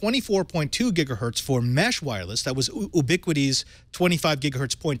had 24.2 gigahertz for mesh wireless. That was Ubiquiti's 25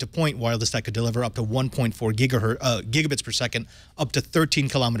 gigahertz point-to-point wireless that could deliver up to 1.4 gigabits per second up to 13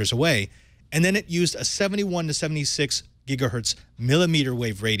 kilometers away. And then it used a 71 to 76 gigahertz millimeter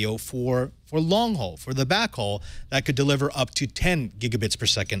wave radio for long haul, for the backhaul that could deliver up to 10 gigabits per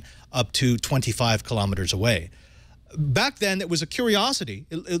second up to 25 kilometers away. Back then, it was a curiosity.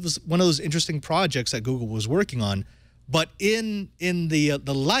 It was one of those interesting projects that Google was working on. But in the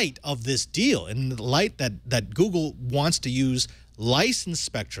light of this deal, in the light that Google wants to use licensed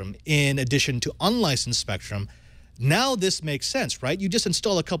spectrum in addition to unlicensed spectrum, now this makes sense, right? You just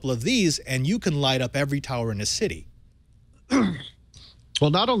install a couple of these and you can light up every tower in a city. Well,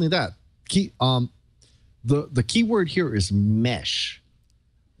 not only that, the key word here is mesh.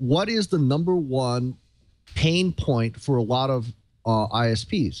 What is the number one pain point for a lot of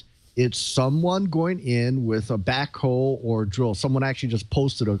ISPs? It's someone going in with a backhoe or drill. Someone actually just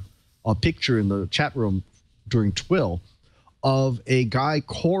posted a picture in the chat room during Twill of a guy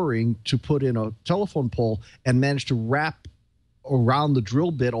coring to put in a telephone pole and managed to wrap around the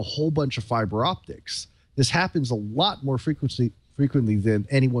drill bit a whole bunch of fiber optics. This happens a lot more frequently than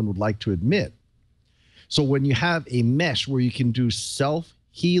anyone would like to admit. So when you have a mesh where you can do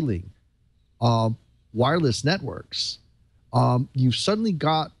self-healing wireless networks, you've suddenly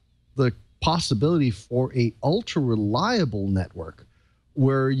got the possibility for a ultra-reliable network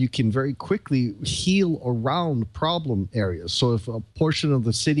where you can very quickly heal around problem areas. So if a portion of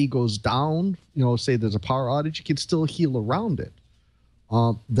the city goes down, say there's a power outage, you can still heal around it.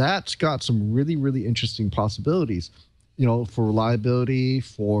 That's got some really, really interesting possibilities, for reliability,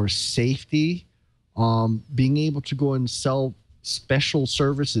 for safety, being able to go and sell special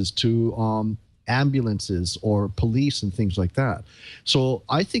services to ambulances or police and things like that. So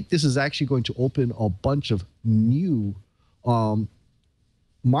I think this is actually going to open a bunch of new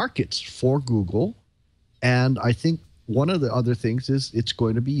markets for Google. And I think one of the other things is it's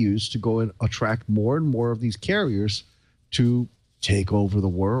going to be used to go and attract more and more of these carriers to take over the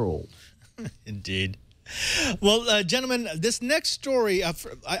world. Indeed. Well, gentlemen, this next story,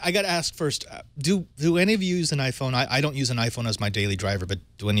 I got to ask first, do any of you use an iPhone? I don't use an iPhone as my daily driver, but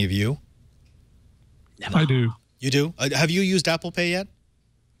do any of you? Never. I do. You do? Have you used Apple Pay yet?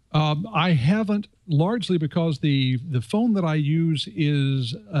 I haven't, largely because the phone that I use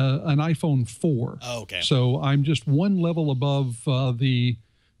is an iPhone 4. Oh, okay. So I'm just one level above the,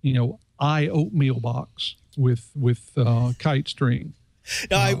 oatmeal box with kite string.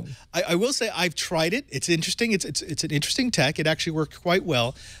 Now, I will say I've tried it. It's interesting. It's an interesting tech. It actually worked quite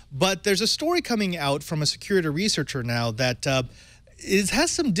well. But there's a story coming out from a security researcher now that it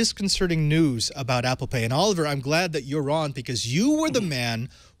has some disconcerting news about Apple Pay. And Oliver, I'm glad that you're on because you were the man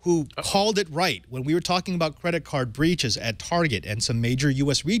who called it right when we were talking about credit card breaches at Target and some major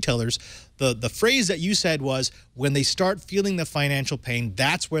U.S. retailers. The phrase that you said was, when they start feeling the financial pain,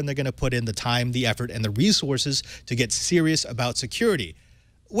 that's when they're going to put in the time, the effort, and the resources to get serious about security.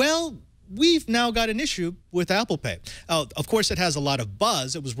 Well, we've now got an issue with Apple Pay. Of course, it has a lot of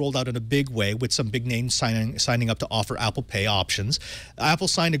buzz. It was rolled out in a big way with some big names signing up to offer Apple Pay options. Apple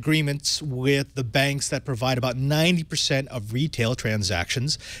signed agreements with the banks that provide about 90% of retail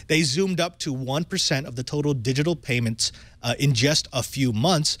transactions. They zoomed up to 1% of the total digital payments in just a few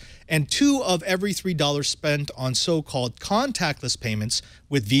months, and 2 of every $3 spent on so-called contactless payments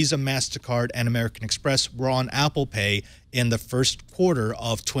with Visa, MasterCard, and American Express were on Apple Pay in the first quarter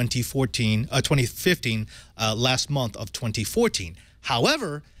of 2015, last month of 2014.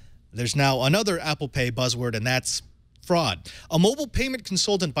 However, there's now another Apple Pay buzzword, and that's fraud. A mobile payment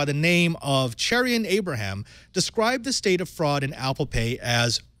consultant by the name of Cherian Abraham described the state of fraud in Apple Pay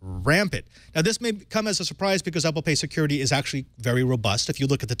as rampant. Now, this may come as a surprise because Apple Pay security is actually very robust if you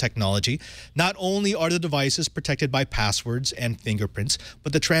look at the technology. Not only are the devices protected by passwords and fingerprints,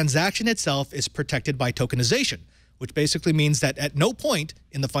 but the transaction itself is protected by tokenization, which basically means that at no point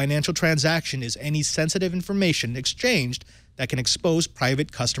in the financial transaction is any sensitive information exchanged that can expose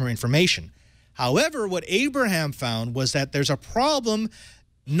private customer information. However, what Abraham found was that there's a problem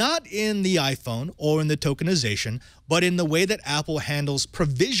not in the iPhone or in the tokenization, but in the way that Apple handles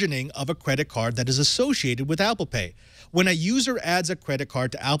provisioning of a credit card that is associated with Apple Pay. When a user adds a credit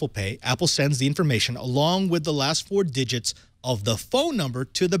card to Apple Pay, Apple sends the information along with the last 4 digits of the phone number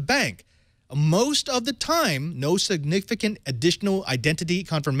to the bank. Most of the time, no significant additional identity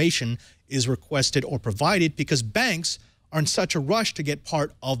confirmation is requested or provided because banks are in such a rush to get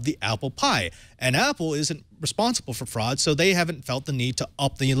part of the Apple pie. And Apple isn't responsible for fraud, so they haven't felt the need to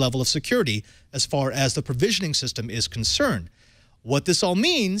up the level of security as far as the provisioning system is concerned. What this all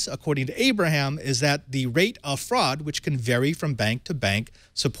means, according to Abraham, is that the rate of fraud, which can vary from bank to bank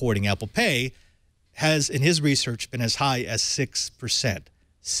supporting Apple Pay, has, in his research, been as high as 6%.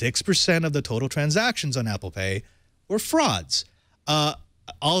 6% of the total transactions on Apple Pay were frauds.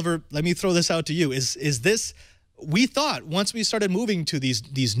 Oliver, let me throw this out to you. Is this... We thought once we started moving to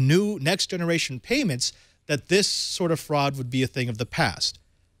these new next generation payments that this sort of fraud would be a thing of the past.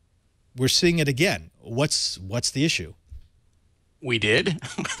 We're seeing it again. What's the issue? We did.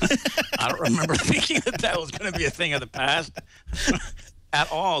 I don't remember thinking that was going to be a thing of the past.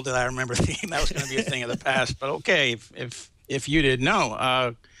 At all did I remember thinking that was going to be a thing of the past. But okay, if you did,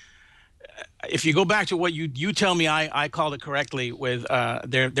 no. If you go back to what you tell me, I called it correctly with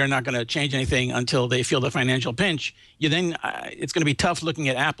they're not going to change anything until they feel the financial pinch. Then it's going to be tough looking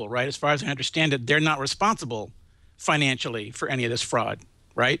at Apple, right? As far as I understand it, they're not responsible financially for any of this fraud,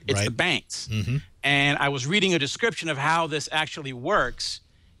 right? It's the banks. Mm-hmm. And I was reading a description of how this actually works,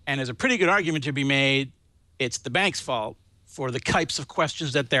 and there's a pretty good argument to be made. It's the bank's fault for the types of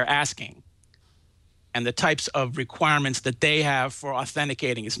questions that they're asking and the types of requirements that they have for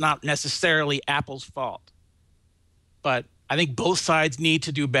authenticating. It's not necessarily Apple's fault. But I think both sides need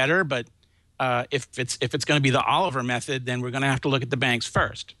to do better. But if it's going to be the Oliver method, then we're going to have to look at the banks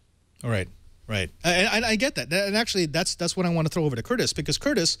first. All right, right. And I get that. And actually, that's what I want to throw over to Curtis, because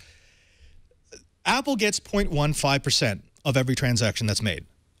Curtis, Apple gets 0.15% of every transaction that's made.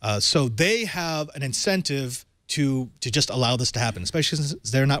 So they have an incentive to just allow this to happen, especially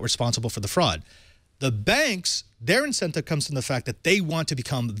since they're not responsible for the fraud. The banks, their incentive comes from the fact that they want to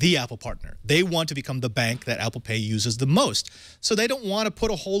become the Apple partner. They want to become the bank that Apple Pay uses the most. So they don't want to put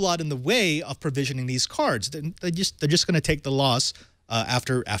a whole lot in the way of provisioning these cards. They're just going to take the loss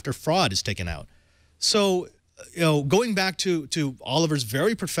after fraud is taken out. So, going back to Oliver's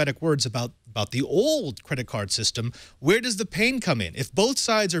very prophetic words about the old credit card system, where does the pain come in? If both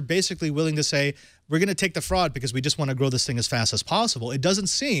sides are basically willing to say, we're going to take the fraud because we just want to grow this thing as fast as possible, it doesn't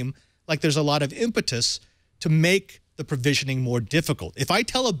seem like there's a lot of impetus to make the provisioning more difficult. If I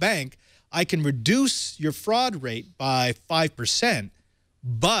tell a bank I can reduce your fraud rate by 5%,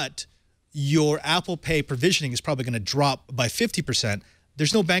 but your Apple Pay provisioning is probably going to drop by 50%,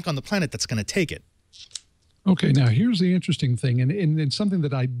 there's no bank on the planet that's going to take it. Okay, now here's the interesting thing, and something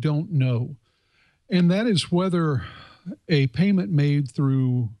that I don't know, and that is whether a payment made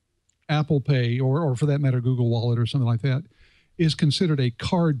through Apple Pay or for that matter Google Wallet or something like that is considered a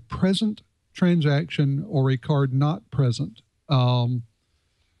card present transaction or a card not present.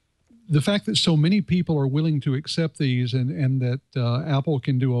 The fact that so many people are willing to accept these and that Apple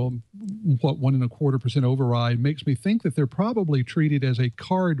can do a 1.25% override makes me think that they're probably treated as a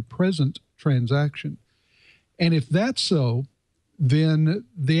card present transaction. And if that's so, then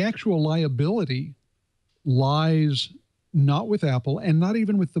the actual liability lies not with Apple and not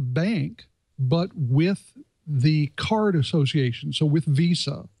even with the bank, but with the card association. So with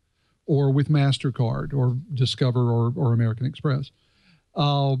Visa or with MasterCard or Discover or American Express.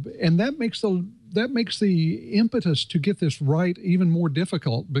 And that makes the impetus to get this right even more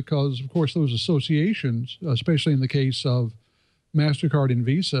difficult because, of course, those associations, especially in the case of MasterCard and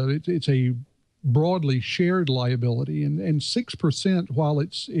Visa, it's a broadly shared liability, and 6%, while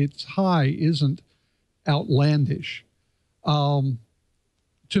it's high, isn't outlandish. To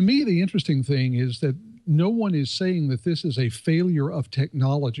me, the interesting thing is that no one is saying that this is a failure of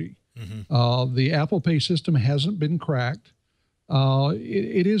technology. The Apple Pay system hasn't been cracked.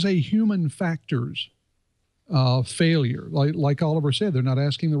 It is a human factors failure. Like Oliver said, they're not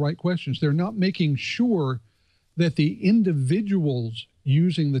asking the right questions. They're not making sure that the individuals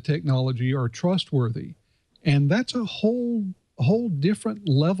using the technology are trustworthy. And that's a whole different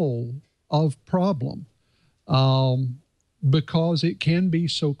level of problem because it can be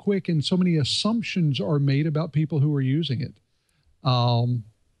so quick and so many assumptions are made about people who are using it.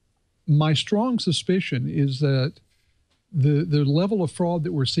 My strong suspicion is that the level of fraud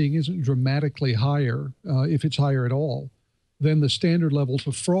that we're seeing isn't dramatically higher, if it's higher at all, than the standard levels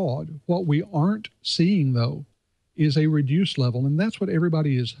of fraud. What we aren't seeing, though, is a reduced level, and that's what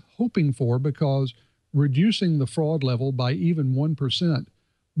everybody is hoping for, because reducing the fraud level by even 1%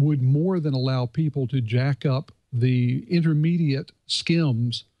 would more than allow people to jack up the intermediate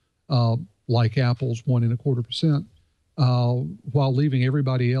skims, like Apple's 1.25%, while leaving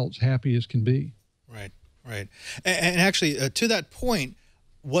everybody else happy as can be. Right, right. And actually, to that point,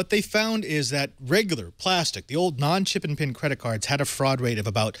 what they found is that regular plastic, the old non-chip and pin credit cards, had a fraud rate of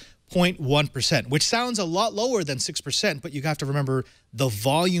about 0.1%, which sounds a lot lower than 6%, but you have to remember the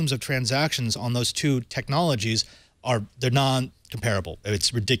volumes of transactions on those two technologies they're non-comparable.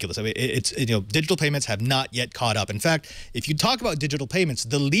 It's ridiculous. I mean, digital payments have not yet caught up. In fact, if you talk about digital payments,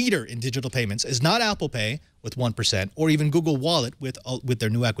 the leader in digital payments is not Apple Pay with 1%, or even Google Wallet with their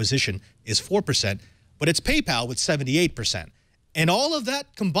new acquisition is 4%, but it's PayPal with 78%. And all of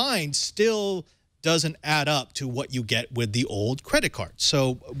that combined still doesn't add up to what you get with the old credit card.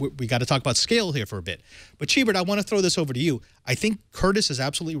 So we got to talk about scale here for a bit. But Cheebert, I want to throw this over to you. I think Curtis is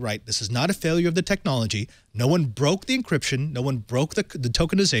absolutely right. This is not a failure of the technology. No one broke the encryption. No one broke the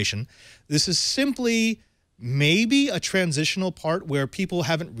tokenization. This is simply maybe a transitional part where people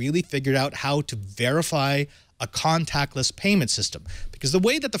haven't really figured out how to verify a contactless payment system. Because the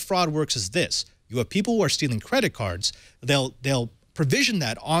way that the fraud works is this. You have people who are stealing credit cards. They'll provision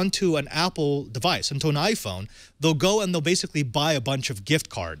that onto an Apple device, onto an iPhone. They'll go and they'll basically buy a bunch of gift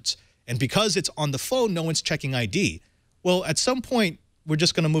cards. And because it's on the phone, no one's checking ID. Well, at some point, we're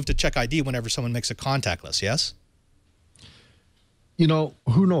just going to move to check ID whenever someone makes a contactless, yes? You know,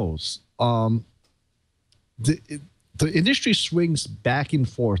 who knows? The industry swings back and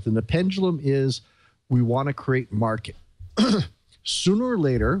forth, and the pendulum is we want to create market. Sooner or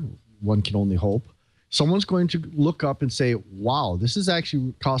later, one can only hope, someone's going to look up and say, wow, this is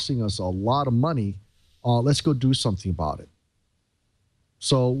actually costing us a lot of money. Let's go do something about it.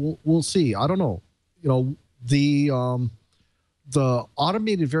 So we'll see. I don't know. You know, the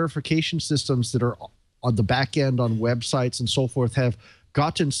automated verification systems that are on the back end on websites and so forth have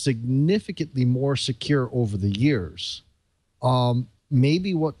gotten significantly more secure over the years.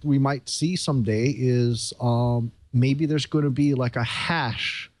 Maybe what we might see someday is maybe there's going to be like a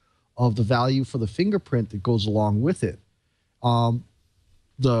hash of the value for the fingerprint that goes along with it.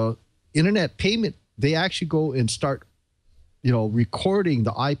 The internet payment, they actually go and start, you know, recording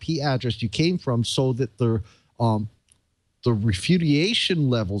the IP address you came from so that the refutation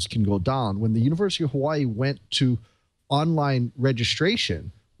levels can go down. When the University of Hawaii went to online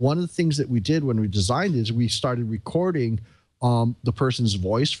registration, one of the things that we did when we designed is we started recording the person's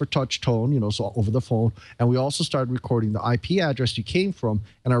voice for touch tone, you know, so over the phone. And we also started recording the IP address you came from,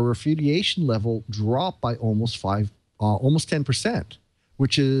 and our refutation level dropped by almost 10%,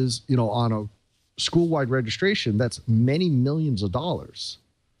 which is, you know, on a school-wide registration, that's many millions of dollars.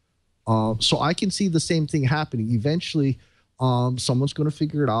 So I can see the same thing happening. Eventually, someone's going to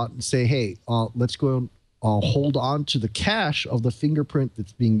figure it out and say, hey, let's go and hold on to the cache of the fingerprint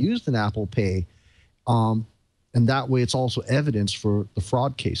that's being used in Apple Pay. And that way it's also evidence for the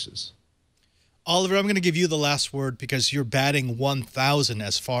fraud cases. Oliver, I'm going to give you the last word because you're batting 1,000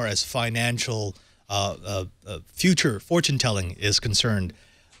 as far as financial future fortune-telling is concerned.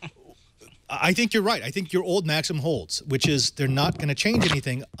 I think you're right. I think your old maxim holds, which is they're not going to change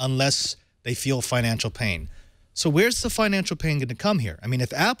anything unless they feel financial pain. So where's the financial pain going to come here? I mean,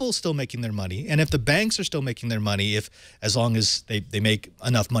 if Apple's still making their money, and if the banks are still making their money, as long as they make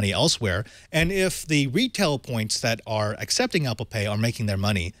enough money elsewhere, and if the retail points that are accepting Apple Pay are making their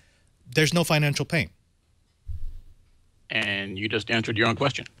money, there's no financial pain. And you just answered your own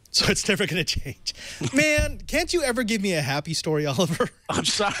question. So it's never going to change. Man, can't you ever give me a happy story, Oliver? I'm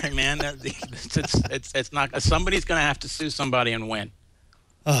sorry, man. It's not. Somebody's going to have to sue somebody and win.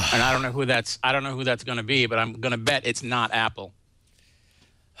 And I don't know who that's going to be, but I'm going to bet it's not Apple.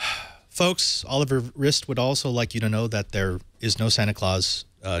 Folks, Oliver Rist would also like you to know that there is no Santa Claus,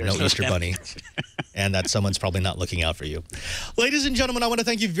 no Easter Bunny, and that someone's probably not looking out for you. Ladies and gentlemen, I want to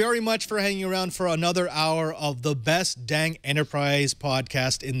thank you very much for hanging around for another hour of the best dang enterprise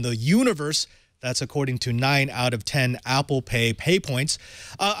podcast in the universe. That's according to 9 out of 10 Apple Pay points.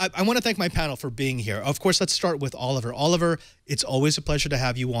 I want to thank my panel for being here. Of course, let's start with Oliver. Oliver, it's always a pleasure to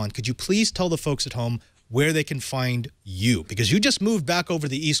have you on. Could you please tell the folks at home where they can find you? Because you just moved back over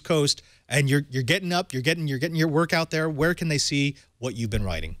the East Coast, and you're getting up, you're getting your work out there. Where can they see what you've been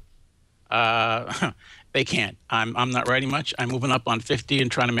writing? They can't. I'm not writing much. I'm moving up on 50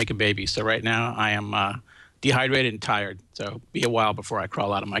 and trying to make a baby. So right now I am dehydrated and tired. So be a while before I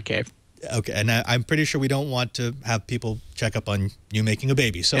crawl out of my cave. Okay, and I'm pretty sure we don't want to have people check up on you making a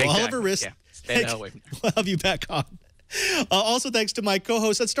baby. So exactly. Oliver Rist, stay the hell away from we'll have you back on. Also, thanks to my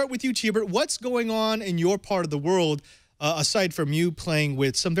co-host. Let's start with you, Cheebert. What's going on in your part of the world, aside from you playing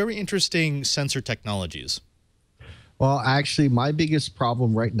with some very interesting sensor technologies? Well, actually, my biggest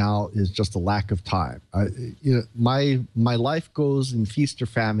problem right now is just a lack of time. My life goes in feast or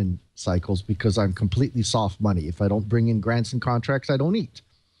famine cycles because I'm completely soft money. If I don't bring in grants and contracts, I don't eat.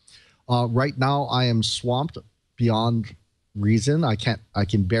 Right now, I am swamped beyond reason. I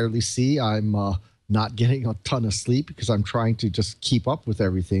can barely see. I'm not getting a ton of sleep because I'm trying to just keep up with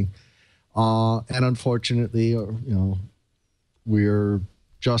everything. And unfortunately, we're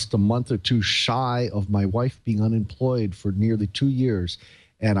just a month or two shy of my wife being unemployed for nearly 2 years.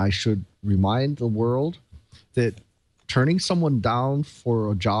 And I should remind the world that turning someone down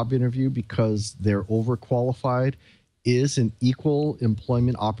for a job interview because they're overqualified is an equal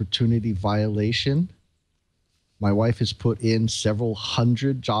employment opportunity violation. My wife has put in several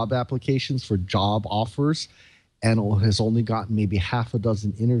hundred job applications for job offers and has only gotten maybe half a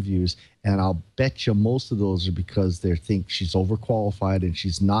dozen interviews. And I'll bet you most of those are because they think she's overqualified and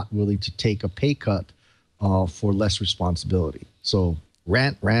she's not willing to take a pay cut for less responsibility. So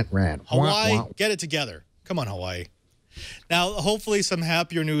rant. Hawaii, get it together. Come on, Hawaii. Now, hopefully some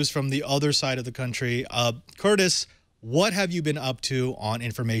happier news from the other side of the country. Curtis, what have you been up to on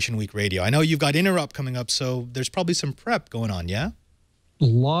Information Week Radio? I know you've got Interop coming up, so there's probably some prep going on, yeah?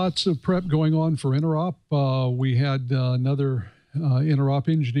 Lots of prep going on for Interop. We had another Interop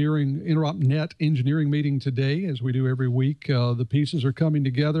Net engineering meeting today, as we do every week. The pieces are coming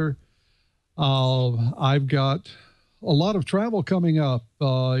together. I've got a lot of travel coming up.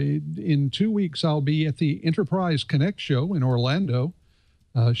 In 2 weeks, I'll be at the Enterprise Connect show in Orlando.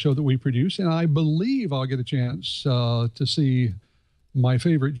 Show that we produce, and I believe I'll get a chance to see my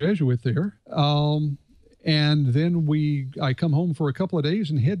favorite Jesuit there. And then I come home for a couple of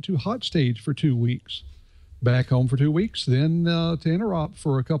days and head to Hot Stage for 2 weeks. Back home for 2 weeks, then to Interop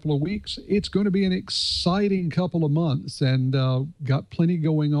for a couple of weeks. It's going to be an exciting couple of months, and got plenty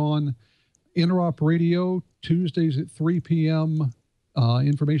going on. Interop Radio, Tuesdays at 3 p.m.,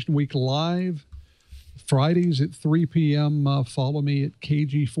 Information Week Live. Fridays at 3 p.m., follow me at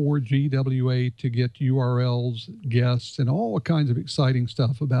KG4GWA to get URLs, guests, and all kinds of exciting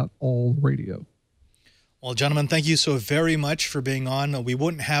stuff about all radio. Well, gentlemen, thank you so very much for being on. We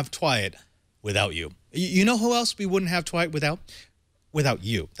wouldn't have Twiat without you. You know who else we wouldn't have Twiat without? Without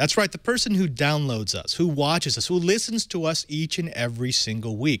you. That's right, the person who downloads us, who watches us, who listens to us each and every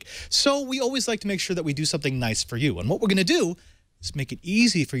single week. So we always like to make sure that we do something nice for you. And what we're going to do is make it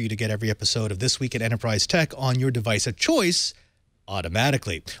easy for you to get every episode of This Week in Enterprise Tech on your device of choice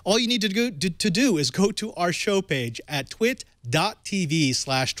automatically. All you need to do is go to our show page at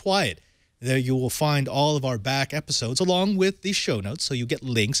twit.tv/Twiat. There you will find all of our back episodes along with the show notes, so you get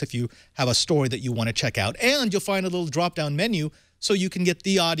links if you have a story that you want to check out. And you'll find a little drop-down menu so you can get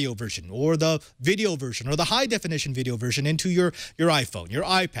the audio version or the video version or the high-definition video version into your iPhone, your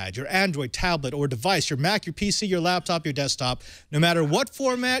iPad, your Android tablet or device, your Mac, your PC, your laptop, your desktop. No matter what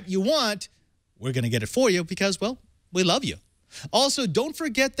format you want, we're going to get it for you because, well, we love you. Also, don't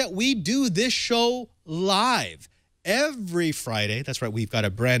forget that we do this show live every Friday. That's right, we've got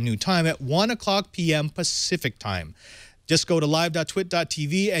a brand new time at 1 o'clock p.m. Pacific time. Just go to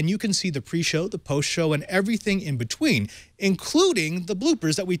live.twit.tv and you can see the pre-show, the post-show, and everything in between, including the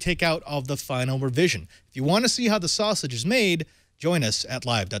bloopers that we take out of the final revision. If you want to see how the sausage is made, join us at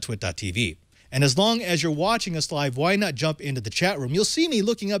live.twit.tv. And as long as you're watching us live, why not jump into the chat room? You'll see me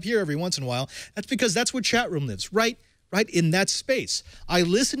looking up here every once in a while. That's because that's where chat room lives, right in that space. I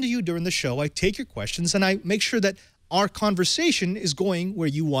listen to you during the show, I take your questions, and I make sure that our conversation is going where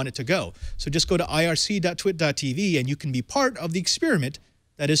you want it to go. So just go to irc.twit.tv and you can be part of the experiment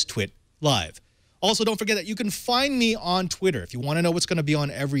that is Twit Live. Also, don't forget that you can find me on Twitter. If you want to know what's going to be on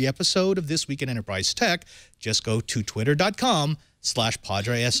every episode of This Week in Enterprise Tech, just go to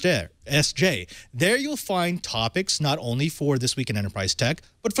twitter.com/PadreSJ. There you'll find topics not only for This Week in Enterprise Tech,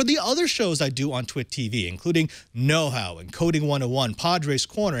 but for the other shows I do on Twit TV, including Know-How and Coding 101, Padre's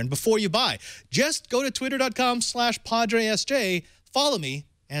Corner, and Before You Buy. Just go to twitter.com/PadreSJ, follow me,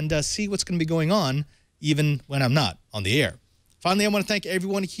 and see what's going to be going on, even when I'm not on the air. Finally, I want to thank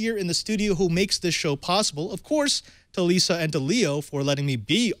everyone here in the studio who makes this show possible. Of course, to Lisa and to Leo for letting me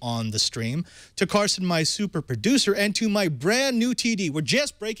be on the stream, to Carson, my super producer, and to my brand new TD. We're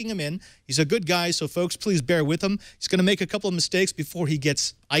just breaking him in. He's a good guy, so folks, please bear with him. He's going to make a couple of mistakes before he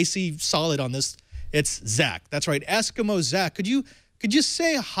gets icy solid on this. It's Zach. That's right, Eskimo Zach. Could you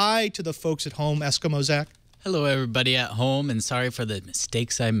say hi to the folks at home, Eskimo Zach? Hello, everybody at home, and sorry for the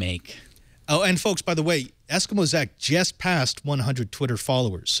mistakes I make. Oh, and folks, by the way, Eskimo Zach just passed 100 Twitter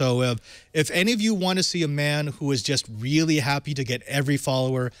followers. So if any of you want to see a man who is just really happy to get every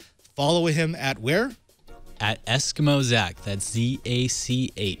follower, follow him at where? At Eskimo Zach. That's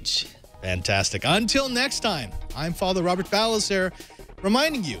Z-A-C-H. Fantastic. Until next time, I'm Father Robert Ballecer,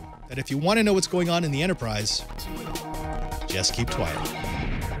 reminding you that if you want to know what's going on in the enterprise, just keep quiet.